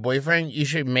Stein a boyfriend, you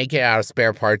should make it out of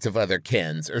spare parts of other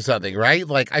kins or something, right?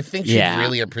 Like, I think she'd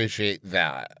really appreciate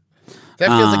that. That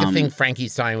feels like a thing Frankie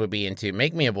Stein would be into.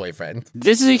 Make me a boyfriend.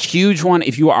 This is a huge one.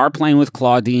 If you are playing with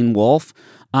Claudine Wolf,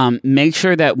 make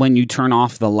sure that when you turn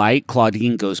off the light,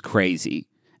 Claudine goes crazy.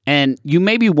 And you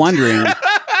may be wondering,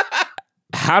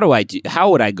 how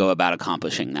would I go about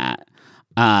accomplishing that?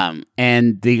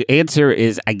 And the answer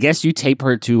is, I guess you tape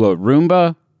her to a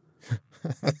Roomba.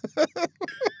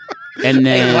 And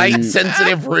then a light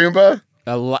sensitive Roomba.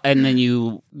 And then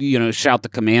you shout the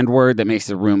command word that makes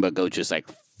the Roomba go just like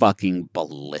fucking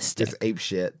ballistic. Just ape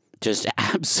shit. Just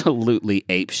absolutely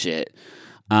ape shit.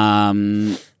 I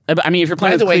mean, if you're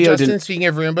playing By the way, Cleo, Justin, speaking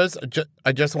of Roombas,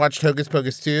 I just watched Hocus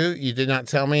Pocus 2. You did not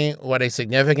tell me what a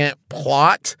significant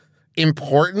plot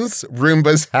importance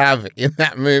Roombas have in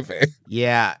that movie.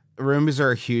 Yeah, Roombas are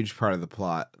a huge part of the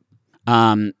plot.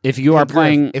 If you are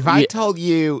playing... If I told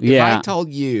you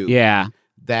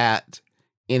that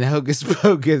in Hocus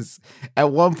Pocus,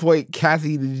 at one point,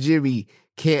 Kathy the Jimmy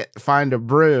can't find a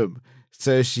broom,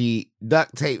 so she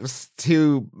duct tapes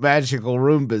 2 magical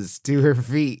Roombas to her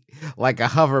feet like a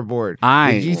hoverboard.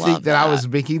 Did you think that I was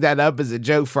making that up as a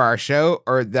joke for our show,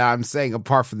 or that I'm saying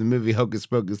apart from the movie Hocus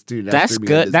Pocus 2? That's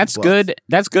good. That's good.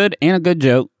 That's good and a good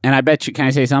joke. And I bet you, can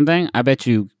I say something? I bet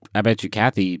you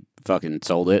Kathy fucking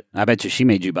sold it. I bet you she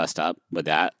made you bust up with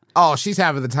that. Oh, she's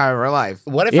having the time of her life.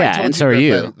 What if I told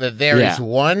you that there is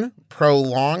one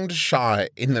prolonged shot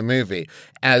in the movie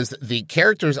as the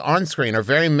characters on screen are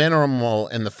very minimal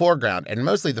in the foreground, and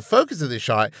mostly the focus of the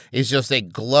shot is just a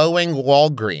glowing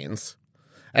Walgreens.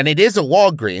 And it is a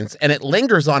Walgreens, and it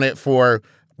lingers on it for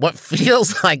what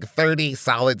feels like 30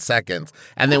 solid seconds.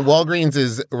 And then Walgreens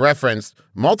is referenced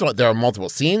multiple. There are multiple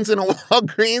scenes in a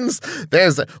Walgreens.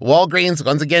 There's Walgreens,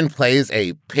 once again, plays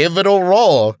a pivotal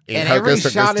role in And Hocus every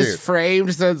Pocus shot 2. is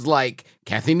framed so it's like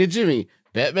Kathy Najimy,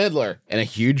 Bette Midler, and a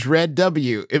huge red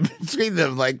W in between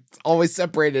them, like always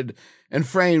separated and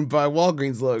framed by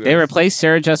Walgreens logo. They replaced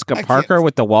Sarah Jessica Parker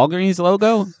with the Walgreens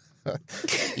logo.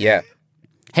 Yeah.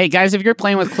 Hey guys, if you're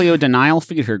playing with Cleo Denial,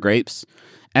 feed her grapes.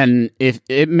 And if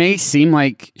it may seem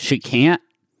like she can't,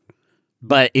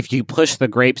 but if you push the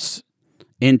grapes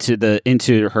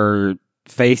into her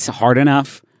face hard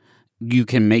enough, you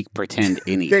can make pretend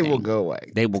anything. They will go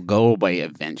away. They will go away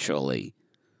eventually.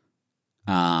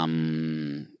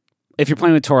 If you're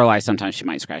playing with Toralei, sometimes she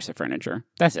might scratch the furniture.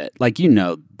 That's it. Like, you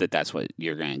know that's what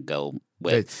you're going to go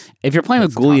with. If you're playing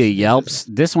with Ghoulia Yelps,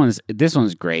 this one's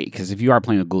great, because if you are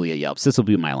playing with Ghoulia Yelps, this will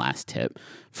be my last tip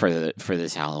for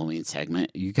this Halloween segment.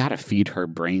 You got to feed her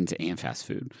brains and fast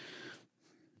food.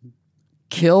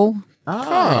 Kill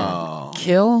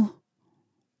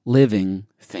living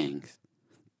things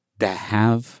that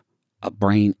have a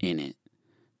brain in it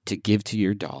to give to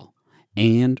your doll,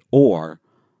 and or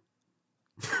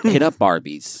hit up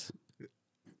Arby's.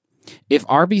 If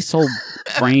Arby's sold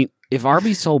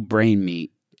brain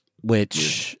meat,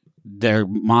 which their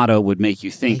motto would make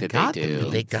you think that they do,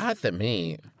 They got the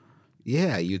meat.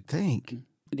 Yeah, you'd think.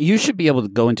 you should be able to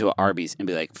go into an Arby's and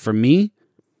be like, for me,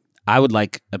 I would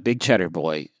like a big cheddar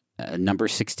boy, a number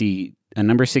 16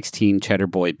 cheddar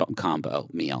boy combo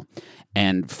meal.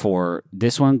 And for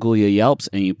this one, Ghoulia Yelps,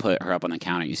 and you put her up on the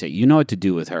counter. You say, you know what to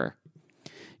do with her.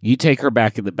 You take her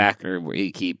back in the back where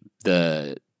you keep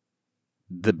the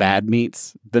bad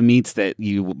meats, the meats that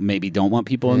you maybe don't want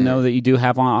people to know that you do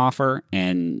have on offer,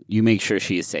 and you make sure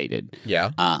she is sated.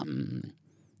 Yeah.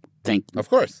 Of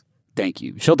course. Thank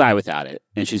you. She'll die without it,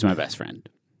 and she's my best friend.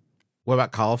 What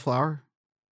about cauliflower?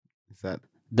 Is that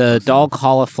The doll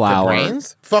cauliflower. The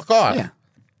brains? Fuck off. Yeah.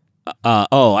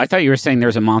 I thought you were saying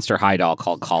there's a Monster High doll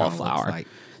called Cauliflower.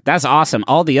 That's awesome.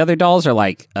 All the other dolls are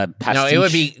like a pastiche. No, it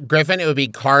would be Griffin. It would be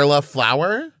Carla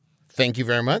Flower. Thank you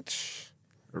very much.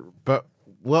 But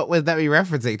what would that be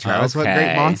referencing, Charles? What Okay.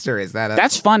 great monster is that?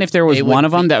 That's fun if there was It one would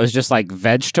of them be- that was just like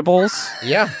vegetables.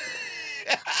 Yeah.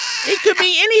 It could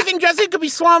be anything, Justin. It could be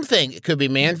Swamp Thing. It could be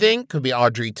Man Thing. It could be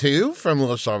Audrey 2 from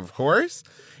Little Shop of Horrors.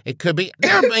 It could be...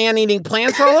 There are man-eating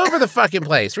plants all over the fucking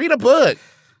place. Read a book.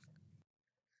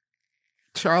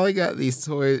 Charlie got these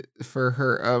toys for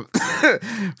her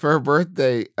for her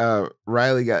birthday.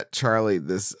 Riley got Charlie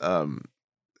this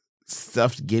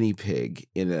stuffed guinea pig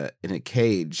in a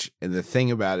cage, and the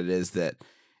thing about it is that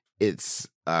it's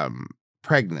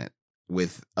pregnant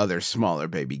with other smaller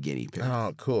baby guinea pigs.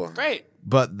 Oh, cool. Great.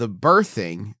 But the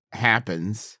birthing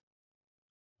happens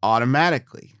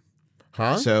automatically.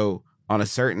 Huh? So on a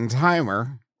certain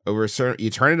timer, you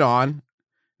turn it on,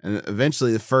 and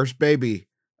eventually the first baby.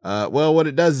 What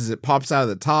it does is it pops out of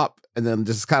the top and then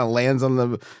just kind of lands on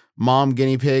the mom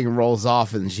guinea pig and rolls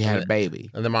off, and she had a baby.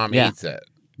 And the mom Yeah. eats it.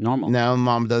 Normal. Now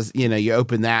mom does, you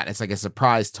open that, it's like a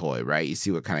surprise toy, right? You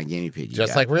see what kind of guinea pig you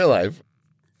Just got. like real life.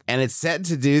 And it's set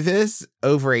to do this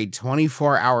over a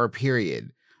 24-hour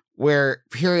period, where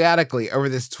periodically over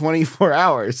this 24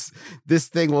 hours, this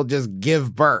thing will just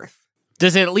give birth.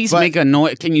 Does it at least But make a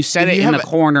noise? Can you set if it you in the have a-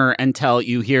 corner until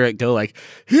you hear it go like,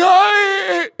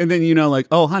 "Yay!" And then like,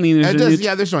 oh, honey, there's It a does, new...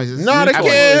 yeah, there's noises. Not Absolutely.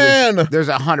 again! There's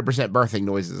 100% birthing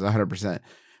noises, 100%.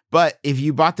 But if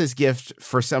you bought this gift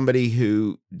for somebody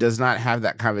who does not have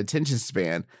that kind of attention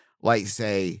span, like,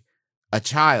 say, a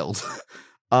child,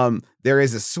 there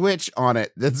is a switch on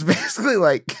it that's basically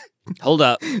like Hold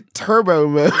up. turbo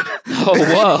mode. Oh,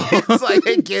 whoa. It's like,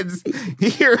 hey, kids,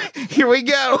 here we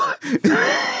go.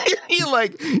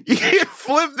 you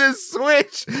flip this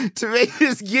switch to make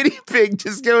this guinea pig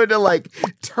just go into like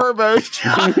turbo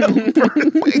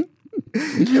childbirthing.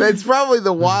 And it's probably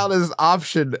the wildest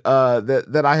option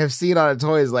that I have seen on a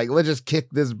toy is like, let's just kick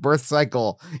this birth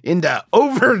cycle into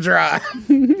overdrive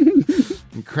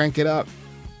and crank it up.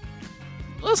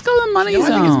 Let's go to the money I zone.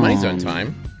 think it's Money Zone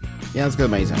time. Yeah, let's go to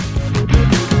Money Zone.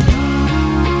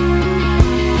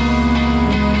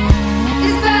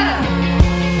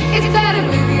 It's better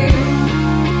with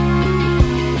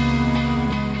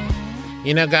you.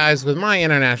 You know, guys, with my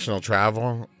international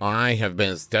travel, I have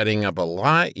been studying up a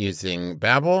lot using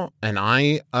Babbel, and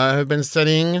I have been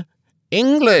studying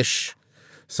English.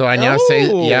 So I now say,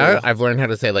 I've learned how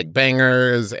to say like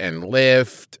bangers and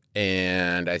lift,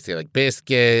 and I say like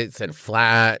biscuits and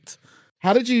flat.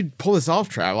 How did you pull this off,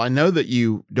 Travel? I know that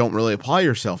you don't really apply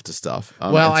yourself to stuff.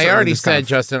 Well, and I so already this kind said, of-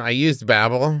 Justin, I used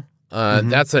Babbel.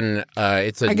 That's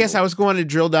it's a. I guess I was going to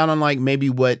drill down on like maybe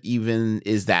what even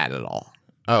is that at all.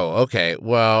 Oh, okay.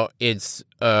 Well, it's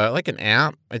like an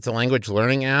app. It's a language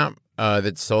learning app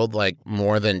that's sold like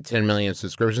more than 10 million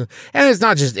subscriptions. And it's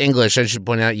not just English. I should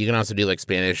point out you can also do like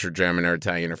Spanish or German or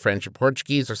Italian or French or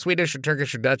Portuguese or Swedish or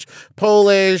Turkish or Dutch,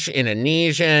 Polish,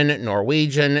 Indonesian,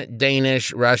 Norwegian,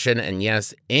 Danish, Russian, and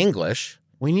yes, English.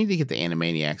 We need to get the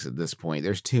Animaniacs at this point.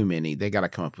 There's too many. They got to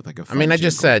come up with like a. I mean, I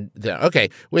just said, okay,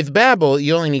 with Babbel,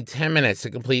 you only need 10 minutes to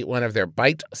complete one of their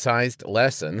bite-sized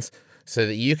lessons so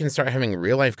that you can start having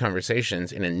real-life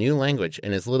conversations in a new language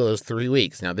in as little as 3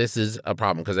 weeks. Now, this is a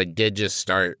problem because I did just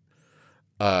start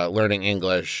learning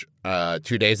English 2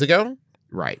 days ago.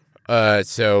 Right.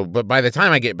 But by the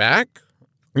time I get back,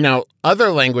 now,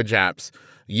 other language apps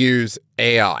use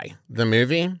AI, the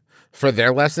movie, for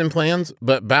their lesson plans,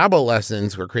 but Babbel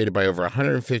lessons were created by over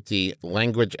 150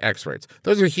 language experts.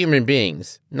 Those are human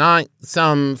beings, not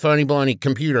some phony baloney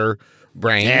computer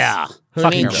brains. Yeah. Who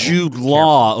Fucking needs them? Jude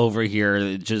Law over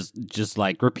here, just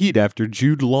like repeat after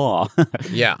Jude Law.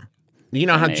 Yeah. You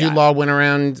know how Yeah. Jude Law went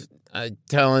around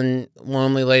telling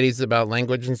lonely ladies about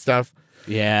language and stuff?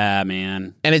 Yeah,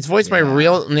 man. And it's voiced by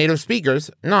real native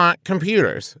speakers, not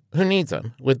computers. Who needs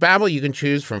them? With Babbel, you can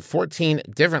choose from 14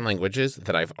 different languages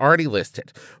that I've already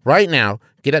listed. Right now,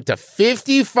 get up to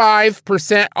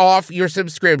 55% off your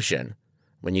subscription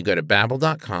when you go to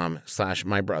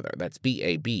babbel.com/mybrother. That's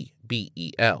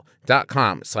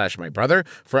BABBEL.com/mybrother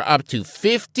for up to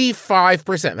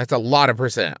 55%. That's a lot of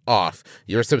percent off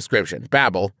your subscription.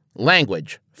 Babbel,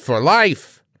 language for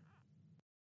life.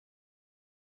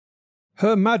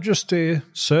 Her Majesty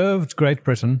served Great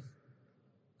Britain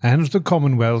and the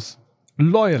Commonwealth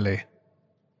loyally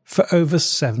for over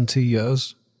 70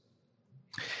 years.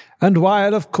 And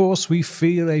while, of course, we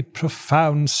feel a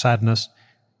profound sadness,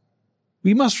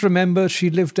 we must remember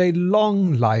she lived a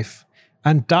long life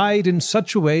and died in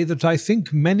such a way that I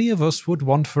think many of us would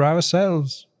want for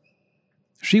ourselves.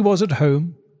 She was at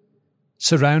home,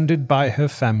 surrounded by her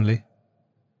family.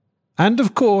 And,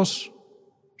 of course,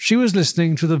 she was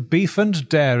listening to the Beef and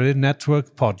Dairy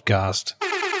Network podcast.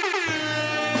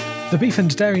 The Beef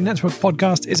and Dairy Network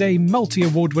podcast is a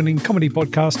multi-award-winning comedy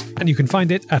podcast, and you can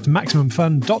find it at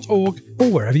MaximumFun.org or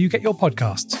wherever you get your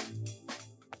podcasts.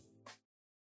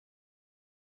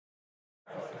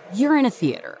 You're in a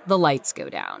theater. The lights go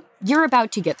down. You're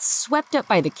about to get swept up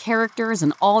by the characters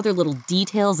and all their little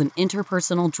details and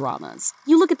interpersonal dramas.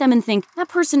 You look at them and think, that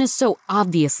person is so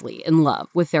obviously in love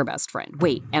with their best friend.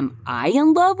 Wait, am I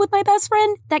in love with my best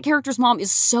friend? That character's mom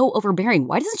is so overbearing.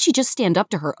 Why doesn't she just stand up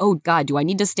to her? Oh God, do I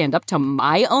need to stand up to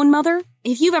my own mother?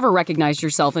 If you've ever recognized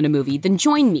yourself in a movie, then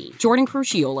join me, Jordan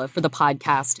Crucchiola, for the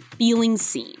podcast Feeling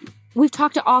Seen. We've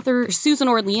talked to author Susan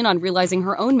Orlean on realizing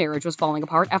her own marriage was falling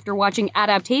apart after watching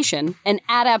Adaptation, an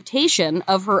adaptation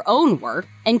of her own work,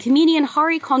 and comedian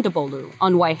Hari Kondabolu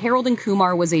on why Harold and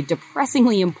Kumar was a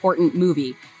depressingly important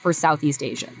movie for Southeast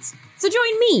Asians. So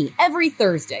join me every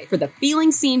Thursday for the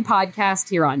Feeling Seen podcast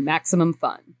here on Maximum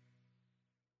Fun.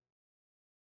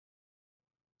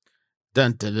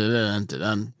 Dun, dun, dun, dun, dun,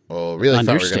 dun. Oh, really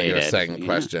thought we were going to do a Understated. second Yeah.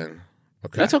 question.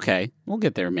 Okay. That's okay. We'll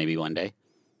get there maybe one day.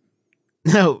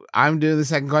 No, I'm doing the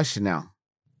second question now.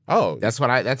 Oh, That's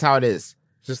how it is.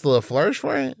 just a little flourish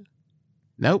for it?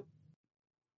 Nope.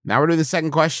 Now we're doing the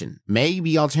second question.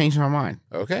 Maybe I'll change my mind.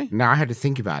 Okay. Now I had to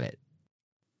think about it.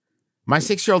 My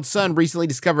 6-year-old son recently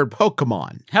discovered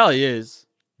Pokemon Hell he is.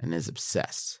 and is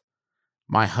obsessed.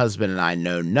 My husband and I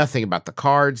know nothing about the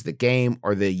cards, the game,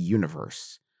 or the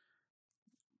universe.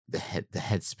 The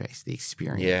headspace, the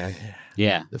experience. Yeah.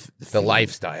 Yeah. The feeling,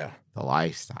 lifestyle. the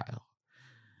lifestyle,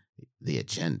 the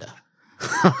agenda.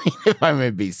 If I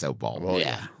may be so bold. Well,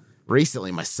 Yeah.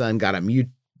 Recently, my son got a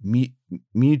Mewtwo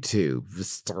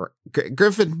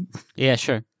Griffin. Yeah,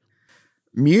 sure.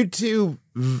 Mewtwo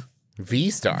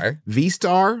V-Star.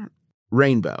 V-Star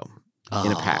Rainbow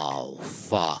in a pack. Oh,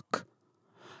 fuck.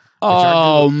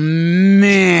 are Oh,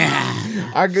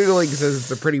 man. Our Googling says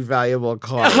it's a pretty valuable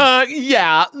card.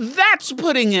 Yeah, that's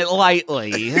putting it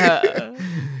lightly.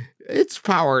 It's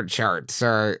power chart,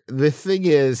 sir. The thing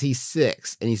is, he's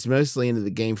 6, and he's mostly into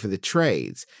the game for the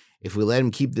trades. If we let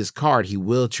him keep this card, he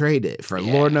will trade it for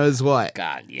Lord knows what.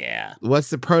 God, yeah. What's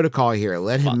the protocol here?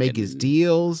 Let him make his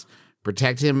deals,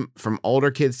 protect him from older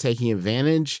kids taking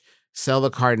advantage, sell the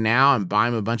card now and buy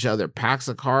him a bunch of other packs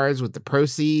of cards with the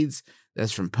proceeds.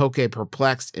 That's from Poke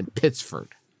Perplexed in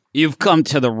Pittsford. You've come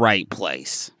to the right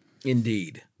place.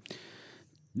 Indeed.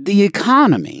 The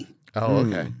economy Oh,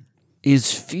 okay.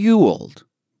 is fueled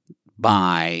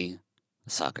by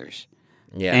suckers.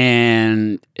 Yeah.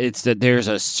 And it's that there's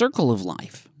a circle of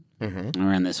life Mm-hmm.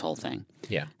 around this whole thing.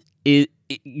 Yeah.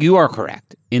 you are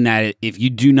correct in that if you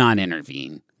do not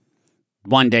intervene,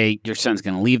 one day your son's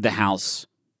going to leave the house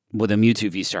with a Mewtwo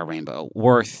V-Star Rainbow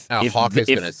worth. Hawk is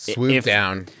going to swoop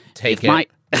down, take it.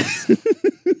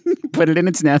 Put it in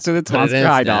its nest with its monster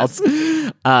eyeballs.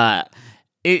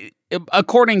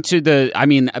 According to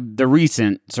the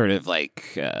recent sort of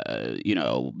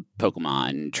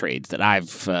Pokemon trades that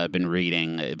I've been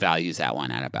reading, it values that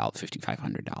one at about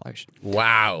 $5,500.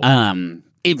 Wow.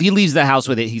 If he leaves the house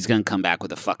with it, he's going to come back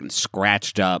with a fucking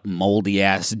scratched up, moldy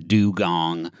ass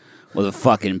dugong with a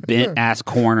fucking bent ass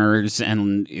corners,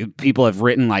 and people have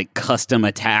written like custom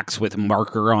attacks with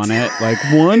marker on it, like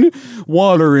 1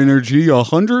 water energy,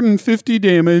 150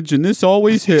 damage, and this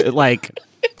always hit like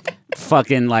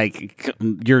fucking like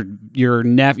your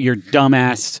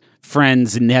dumbass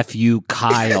friend's nephew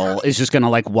Kyle is just gonna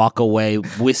like walk away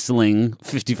whistling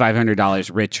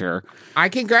 $5,500 richer. I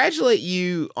congratulate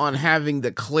you on having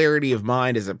the clarity of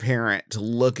mind as a parent to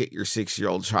look at your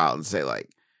 6-year-old child and say like,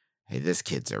 hey, this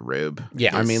kid's a rube.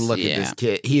 Yeah. I mean, look at this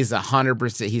kid. He's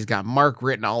 100%. He's got Mark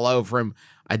written all over him.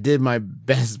 I did my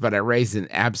best, but I raised an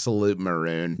absolute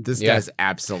maroon. This guy's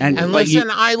absolutely. And listen,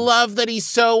 I love that he's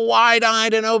so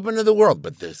wide-eyed and open to the world,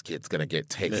 but this kid's going to get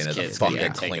taken to the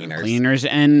fucking cleaners.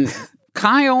 And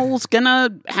Kyle's going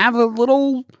to have a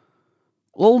little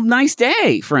nice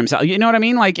day for himself. You know what I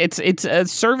mean? Like, it's a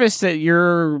service that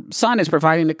your son is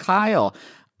providing to Kyle.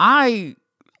 I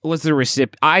was the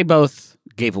recipient. I both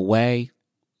gave away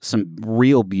some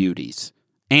real beauties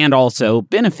and also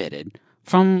benefited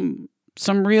from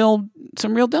some real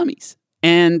dummies.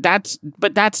 And that's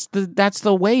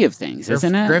the way of things,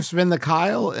 isn't it? Griff's been the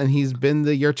Kyle and he's been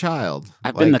your child.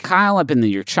 I've been the Kyle, I've been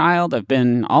your child, I've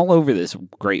been all over this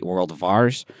great world of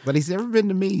ours. But he's never been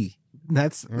to me.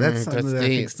 That's something that I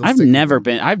think still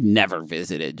I've never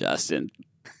visited Justin.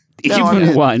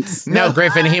 Once. No,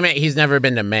 Griffin, he's never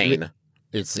been to Maine.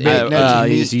 He's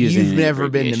using you've never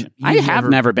been to I have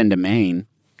never been to Maine.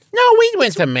 No, we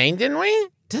went to Maine, didn't we?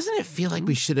 Doesn't it feel like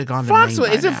we should have gone to Foxwood?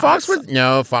 Maine? Is it Foxwood?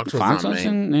 No, Foxwood's not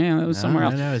Maine. Yeah, it was somewhere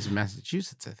else. No, it's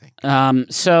Massachusetts, I think.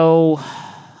 So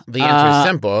the answer is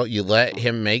simple. You let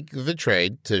him make the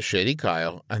trade to Shady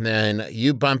Kyle, and then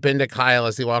you bump into Kyle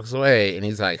as he walks away, and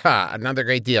he's like, another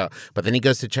great deal. But then he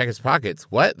goes to check his pockets.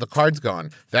 What? The card's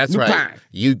gone. That's right.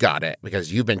 You got it,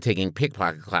 because you've been taking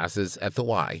pickpocket classes at the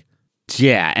Y.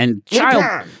 Yeah, and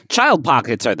child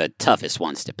pockets are the toughest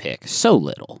ones to pick. So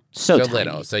little. So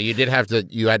little. So you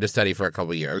had to study for a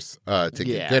couple years to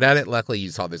get good at it. Luckily, you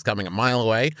saw this coming a mile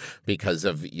away because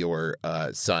of your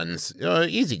son's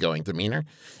easygoing demeanor.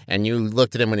 And you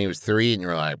looked at him when he was 3 and you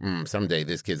were like, someday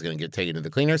this kid's going to get taken to the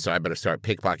cleaner, so I better start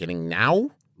pickpocketing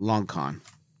now? Long con.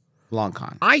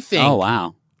 I think. Oh,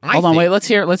 wow. Hold on, wait. Let's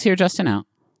hear Justin out.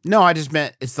 No, I just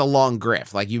meant it's the long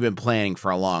grift. Like you've been planning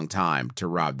for a long time to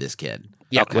rob this kid.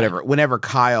 Yeah. Okay. Whenever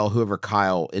whoever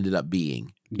Kyle ended up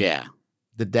being. Yeah.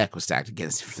 The deck was stacked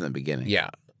against him from the beginning.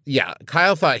 Yeah. Yeah.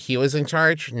 Kyle thought he was in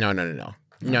charge. No.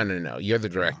 You're the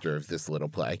director of this little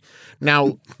play.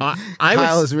 Now,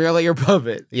 Kyle is merely your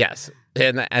puppet. Yes.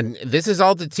 And this is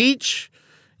all to teach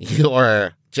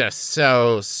your just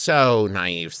so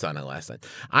naive son a lesson.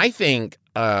 I think,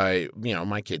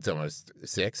 my kid's almost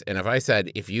 6, and if I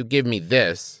said, if you give me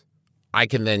this, I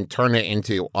can then turn it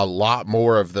into a lot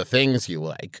more of the things you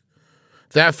like.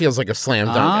 That feels like a slam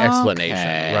dunk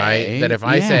explanation, right? That if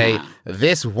I say,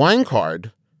 this one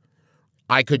card,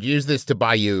 I could use this to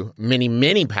buy you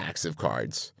many packs of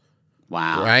cards.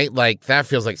 Wow. Right? Like, that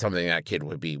feels like something that kid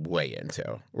would be way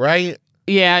into, right?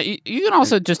 Yeah, you can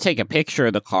also just take a picture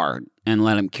of the card and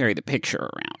let him carry the picture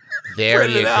around. There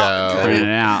you go. Print it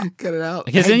out. Cut it out.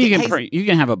 Because then you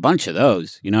can have a bunch of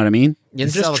those. You know what I mean? You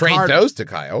just trade those to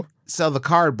Kyle. Sell the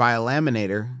card, buy a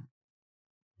laminator,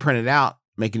 print it out,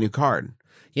 make a new card.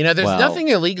 There's nothing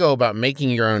illegal about making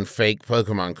your own fake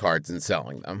Pokemon cards and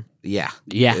selling them. Yeah.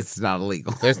 Yeah. It's not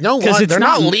illegal. There's no one. They're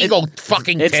not legal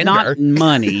fucking It's tender. not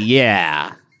money,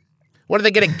 yeah. What are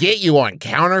they going to get you on?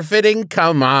 Counterfeiting?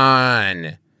 Come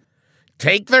on.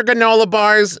 Take their granola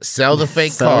bars, sell the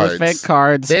fake cards. The fake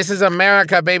cards. This is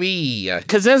America, baby.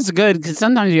 Because that's good, because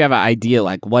sometimes you have an idea,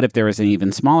 like, what if there was an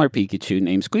even smaller Pikachu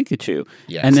named Squeakachu?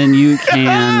 Yes. And then you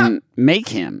can make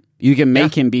him. You can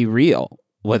make him be real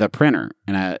with a printer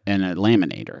and a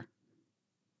laminator.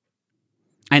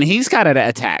 And he's got an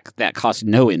attack that costs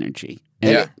no energy.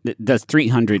 And it does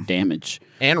 300 damage.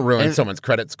 And ruins someone's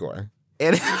credit score.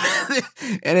 And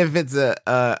if it's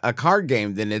a card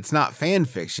game, then it's not fan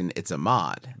fiction; it's a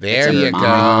mod. There you go.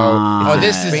 Oh,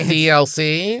 this is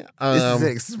DLC.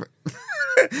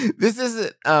 This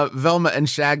isn't Velma and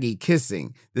Shaggy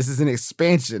kissing. This is an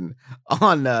expansion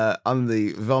on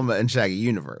the Velma and Shaggy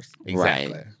universe.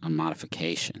 Exactly. Right. A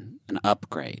modification, an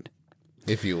upgrade,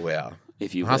 If you will.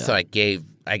 if you will. Also, I gave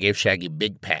Shaggy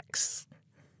big pecs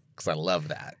because I love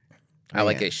that. I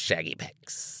like his Shaggy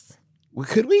pecs. Well,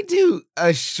 could we do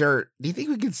a shirt? Do you think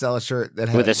we could sell a shirt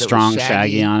that with a was strong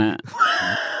Shaggy on it.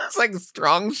 It's like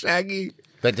strong Shaggy.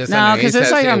 But just No, underneath 'cause it's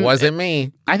says, like it wasn't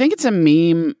me. I think it's a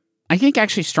meme. I think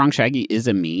actually Strong Shaggy is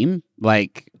a meme.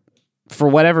 Like, for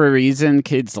whatever reason,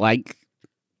 kids like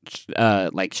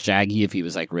Shaggy if he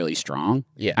was like really strong.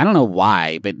 Yeah. I don't know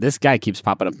why, but this guy keeps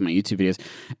popping up in my YouTube videos.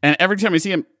 And every time I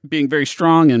see him being very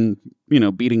strong and,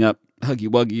 beating up Huggy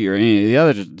Wuggy or any of the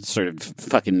other sort of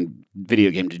fucking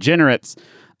video game degenerates,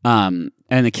 and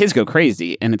the kids go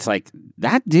crazy. And it's like,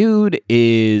 that dude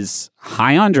is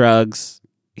high on drugs.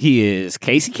 He is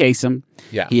Casey Kasem.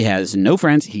 Yeah. He has no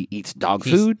friends. He eats dog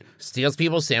food. Steals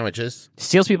people's sandwiches.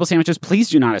 Steals people's sandwiches. Please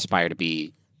do not aspire to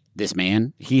be this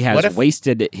man. He has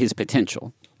wasted his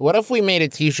potential. What if we made a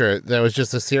t-shirt that was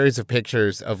just a series of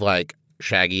pictures of like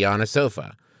Shaggy on a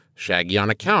sofa, Shaggy on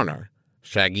a counter,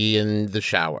 Shaggy in the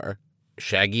shower,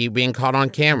 Shaggy being caught on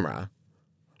camera?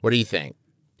 What do you think?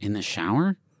 In the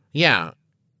shower? Yeah.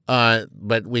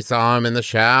 But we saw him in the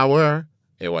shower.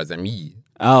 It wasn't me.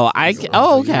 Oh,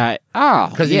 okay. Oh,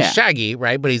 Because yeah. he's Shaggy,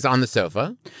 right? But he's on the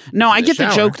sofa. No, I the get the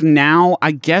shower. joke now.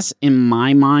 I guess in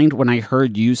my mind, when I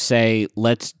heard you say,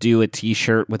 let's do a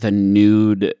t-shirt with a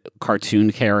nude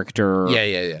cartoon character. Yeah.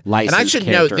 And Licensed I should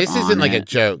note, character this isn't on like a it.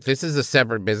 joke. This is a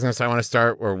separate business I want to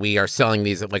start where we are selling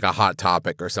these at like a Hot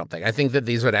Topic or something. I think that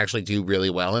these would actually do really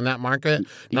well in that market.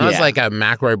 Not as like a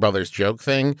McRoy Brothers joke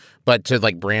thing, but to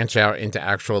like branch out into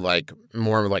actual like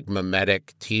more like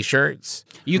mimetic t-shirts.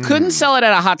 You couldn't sell it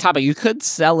at a Hot Topic. You could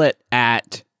sell it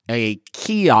at a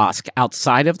kiosk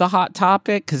outside of the Hot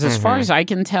Topic, because as far as I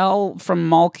can tell from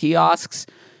mall kiosks,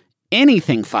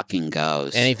 anything fucking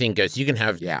goes. Anything goes. You can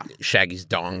have Shaggy's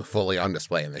dong fully on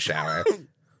display in the shower.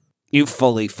 You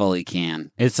fully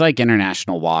can. It's like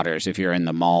international waters if you're in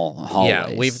the mall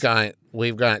hallways. Yeah,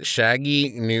 we've got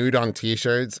Shaggy nude on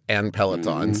t-shirts and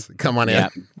Pelotons. Come on in.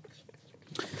 Yep.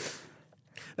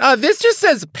 This just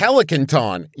says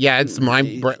Pelicanton. Yeah, it's my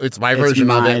version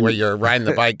of it where you're riding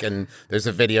the bike and there's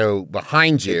a video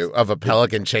behind you of a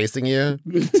pelican chasing you.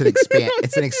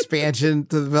 It's an expansion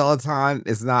to the Peloton.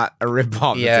 It's not a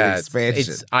ripoff. Yeah, it's an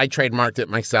expansion. I trademarked it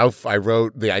myself. I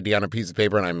wrote the idea on a piece of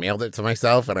paper and I mailed it to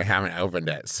myself and I haven't opened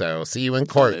it. So see you in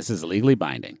court. This is legally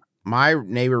binding. My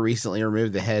neighbor recently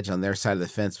removed the hedge on their side of the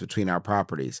fence between our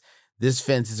properties. This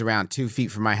fence is around 2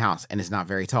 feet from my house and it's not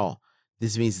very tall.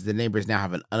 This means that the neighbors now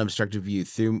have an unobstructed view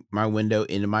through my window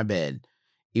into my bed.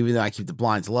 Even though I keep the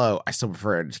blinds low, I still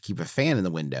prefer to keep a fan in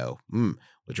the window,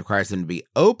 which requires them to be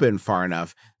open far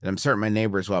enough that I'm certain my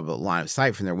neighbors will have a line of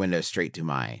sight from their window straight to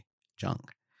my junk.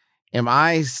 Am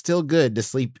I still good to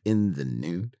sleep in the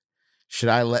nude? Should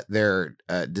I let their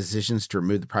decisions to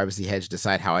remove the privacy hedge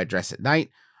decide how I dress at night?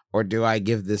 Or do I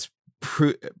give this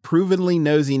provenly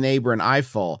nosy neighbor an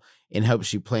eyeful in hopes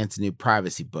she plants a new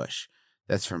privacy bush?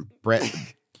 That's from Brett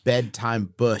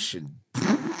Bedtime Bush in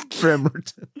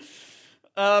Bremerton.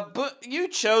 But you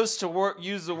chose to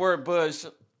use the word bush.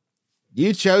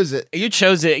 You chose it. You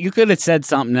chose it. You could have said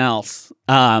something else,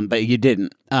 but you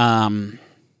didn't.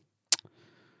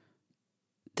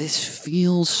 This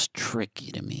feels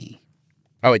tricky to me.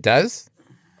 Oh, it does?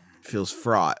 Feels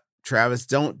fraught. Travis,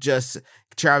 tell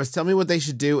me what they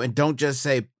should do and don't just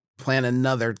say plant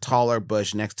another taller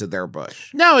bush next to their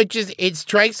bush. No, it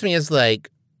strikes me as like,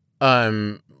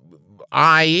 if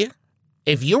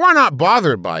you are not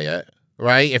bothered by it,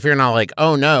 right? If you're not like,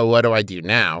 oh no, what do I do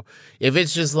now? If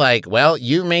it's just like, well,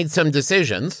 you made some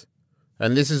decisions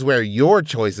and this is where your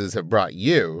choices have brought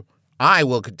you, I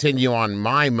will continue on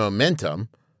my momentum,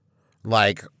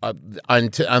 like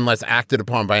unless acted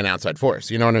upon by an outside force.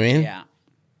 You know what I mean? Yeah.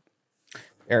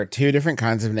 There are two different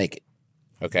kinds of naked.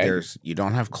 Okay. You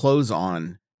don't have clothes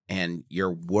on and you're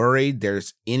worried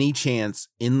there's any chance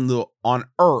on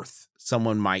earth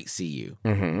someone might see you.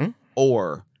 Mm-hmm.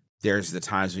 Or there's the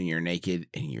times when you're naked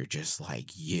and you're just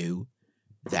like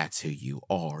that's who you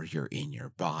are. You're in your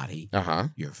body. Uh-huh.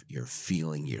 You're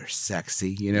feeling you're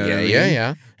sexy. You know what I mean?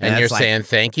 Yeah. And you're saying,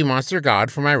 thank you, Monster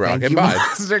God, for my rockin' bod.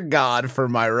 Monster God, for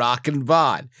my rockin'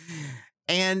 bod.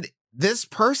 And this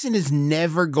person is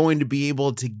never going to be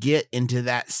able to get into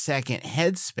that second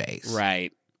headspace.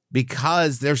 Right.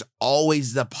 Because there's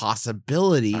always the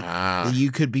possibility that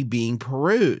you could be being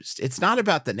perused. It's not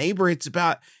about the neighbor. It's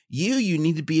about you. You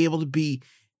need to be able to be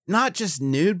not just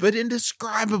nude, but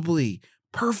indescribably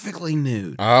perfectly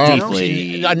nude. Oh,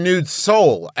 Deeply. a nude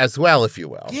soul as well, if you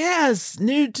will. Yes,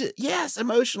 nude. Yes,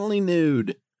 emotionally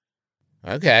nude.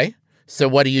 Okay. So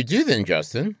what do you do then,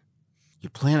 Justin? You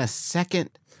plant a second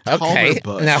Okay.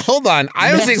 taller bush. Now, hold on.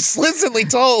 I was Next. explicitly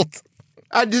told.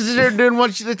 I just didn't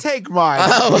want you to take mine.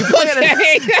 Oh, You planted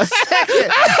okay. a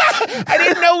second. I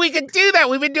didn't know we could do that.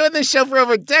 We've been doing this show for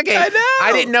over a decade. I know.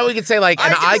 I didn't know we could say, like,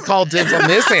 and I call dibs on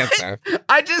this answer.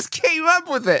 I just came up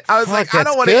with it. I was Fuck, like, I that's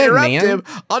don't want to good, interrupt man. him.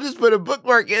 I'll just put a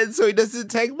bookmark in so he doesn't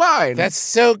take mine. That's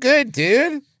so good,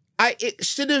 dude. It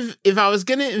should have, if I was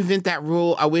going to invent that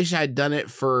rule, I wish I had done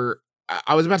it for,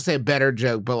 I was about to say a better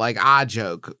joke, but like a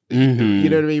joke. Mhm. You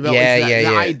know what I mean? But Yeah, like yeah,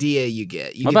 the yeah. idea you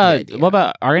get. You What get the about idea. what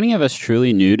about? Are any of us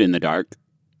truly nude in the dark?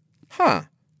 Huh.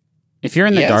 If you're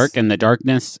in the Yes. dark and the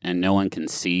darkness and no one can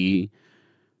see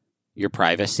your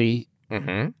privacy,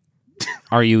 Mm-hmm.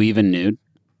 are you even nude?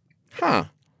 Huh.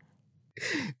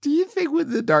 Do you think when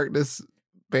the Darkness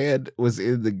band was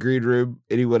in the green room,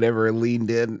 anyone ever leaned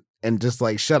in and just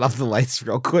like shut off the lights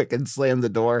real quick and slammed the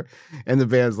door? And the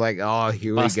band's like, oh,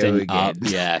 here we go Busting again. up.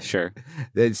 Yeah, sure.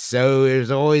 So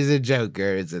there's always a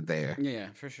joker, isn't there? Yeah,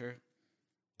 for sure.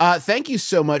 Thank you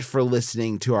so much for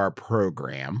listening to our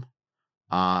program.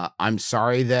 I'm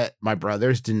sorry that my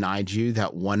brothers denied you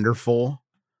that wonderful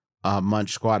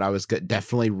Munch Squad. I was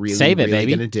definitely really, Save it, really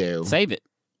baby. gonna do. Save it.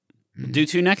 Do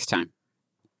two next time.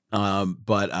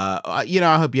 But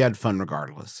I hope you had fun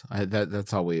regardless.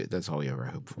 That's all we ever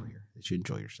hope for here. That you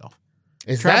enjoy yourself.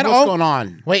 Is Trav, that what's all? going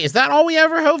on? Wait, is that all we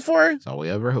ever hope for? That's all we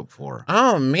ever hope for.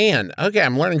 Oh, man. Okay,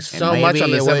 I'm learning so And much maybe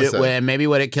on this it would- episode. Maybe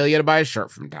would it kill you to buy a shirt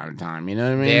from time to time? You know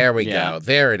what I mean? There we Yeah. go.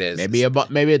 There it is.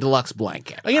 Maybe a deluxe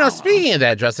blanket. You know, speaking of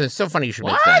that, Justin, it's so funny you should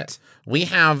mention that. We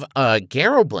have a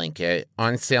Garrow blanket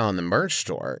on sale in the merch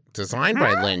store, designed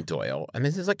by Lynn Doyle. And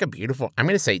this is like a beautiful, I'm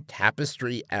going to say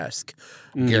tapestry-esque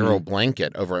Garrow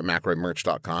blanket over at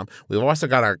macromerch.com. We've also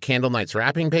got our Candle Nights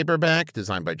wrapping paperback,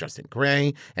 designed by Justin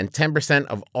Gray. And 10%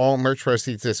 of all merch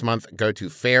proceeds this month go to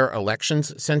Fair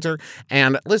Elections Center.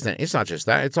 And listen, it's not just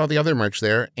that, it's all the other merch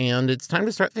there. And it's time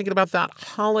to start thinking about that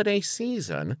holiday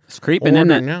season. It's creeping, isn't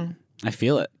Order it? now. I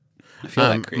feel it. I feel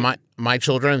that creep. My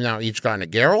children have now each gotten a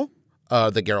Garrow.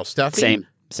 The Garrow stuffy.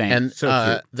 Same. And So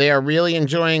cute. they are really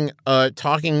enjoying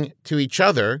talking to each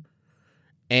other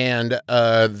and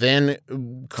then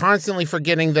constantly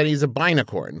forgetting that he's a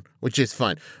binacorn, which is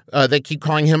fun. They keep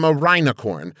calling him a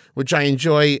rhinocorn, which I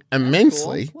enjoy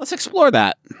immensely. Cool. Let's explore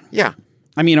that. Yeah,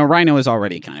 I mean, a rhino is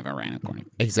already kind of a rhinocorn.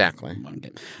 exactly.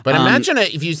 Okay. But imagine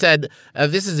it if you said,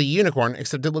 this is a unicorn,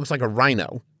 except it looks like a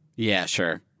rhino. Yeah,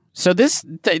 sure. So this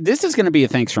is going to be a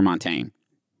thanks for Montaigne.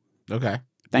 Okay.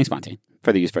 Thanks, Montaigne,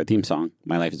 for the use for a theme song.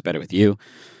 My life is better with you.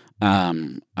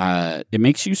 It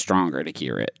makes you stronger to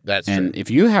hear it. That's and true.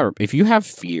 if you have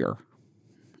fear,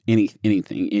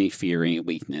 anything, any fear, any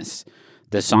weakness,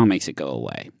 the song makes it go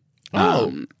away.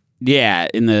 Oh. Yeah,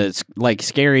 in the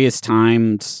scariest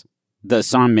times, the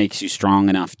song makes you strong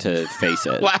enough to face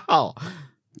it. Wow.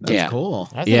 That's Yeah. cool.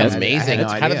 That's Yeah, amazing. I had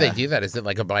no How do they idea. do that? Is it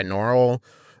like a binaural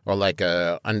or like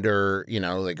a under,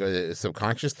 like a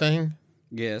subconscious thing?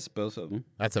 Yes, both of them.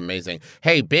 That's amazing.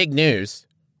 Hey, big news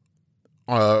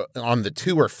on the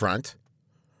tour front.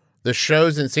 The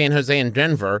shows in San Jose and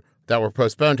Denver that were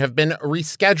postponed have been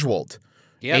rescheduled.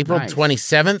 Yep, April nice.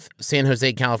 27th, San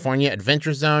Jose, California,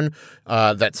 Adventure Zone.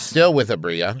 That's still with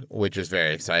Abria, which is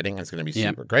very exciting. It's going to be Yep.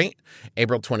 super great.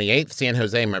 April 28th, San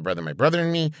Jose, My Brother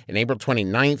and Me. And April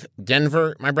 29th,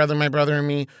 Denver, My Brother and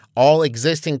Me. All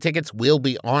existing tickets will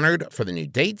be honored for the new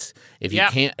dates. If you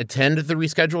Yep. can't attend the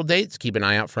rescheduled dates, keep an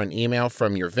eye out for an email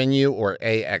from your venue or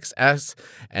AXS,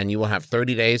 and you will have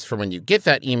 30 days from when you get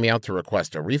that email to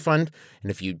request a refund.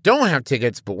 And if you don't have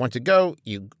tickets but want to go,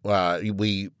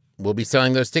 we'll be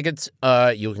selling those tickets.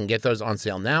 You can get those on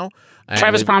sale now. And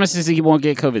Travis promises he won't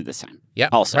get COVID this time. Yeah,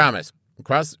 Also. promise.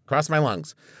 Cross my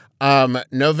lungs.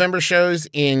 November shows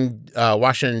in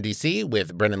Washington, D.C.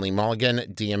 with Brendan Lee Mulligan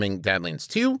DMing Badlands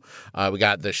 2. We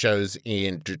got the shows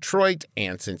in Detroit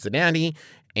and Cincinnati.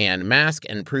 And mask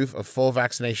and proof of full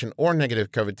vaccination or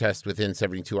negative COVID test within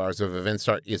 72 hours of event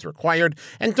start is required.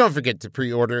 And don't forget to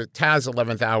pre-order Taz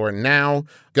 11th Hour now.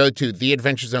 Go to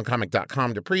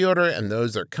theadventurezonecomic.com to pre-order, and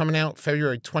those are coming out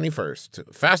February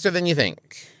 21st. Faster than you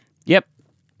think. Yep.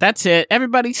 That's it.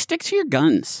 Everybody, stick to your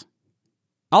guns.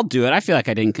 I'll do it. I feel like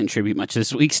I didn't contribute much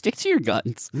this week. Stick to your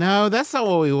guns. No, that's not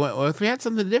what we went with. We had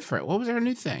something different. What was our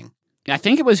new thing? I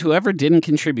think it was whoever didn't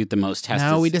contribute the most has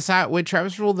No, to... we decided.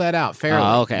 Travis ruled that out fairly,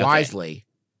 okay. wisely.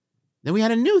 Then we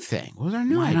had a new thing. What was our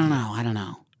new I idea? don't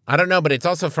know. I don't know, but it's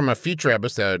also from a future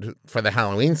episode for the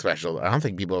Halloween special. I don't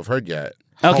think people have heard yet.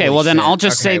 Okay, Holy well then shit. I'll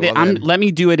just say Okay, that well then. let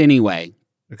me do it anyway.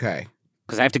 Okay.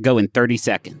 because I have to go in 30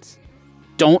 seconds.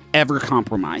 Don't ever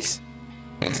compromise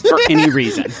for any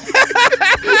reason.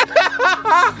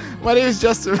 My name is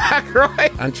Justin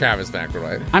McElroy. I'm Travis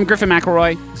McElroy. I'm Griffin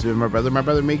McElroy. This has been My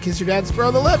Brother May Kiss Your Dad, Spur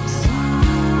on the Lips.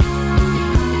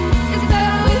 It's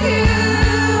better with you.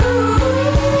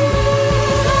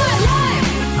 My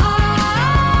life,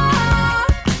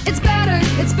 it's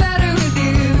better with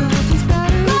you. My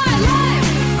life,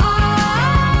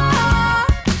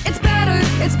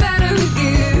 it's better with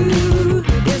you.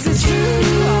 This is true.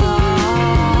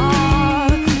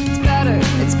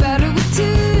 It's better with two.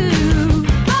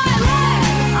 My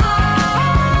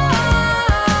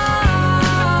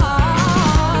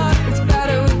life, it's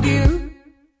better with you.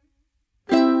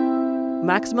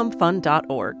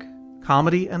 MaximumFun.org.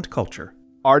 Comedy and culture.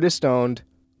 Artist owned.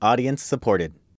 Audience supported.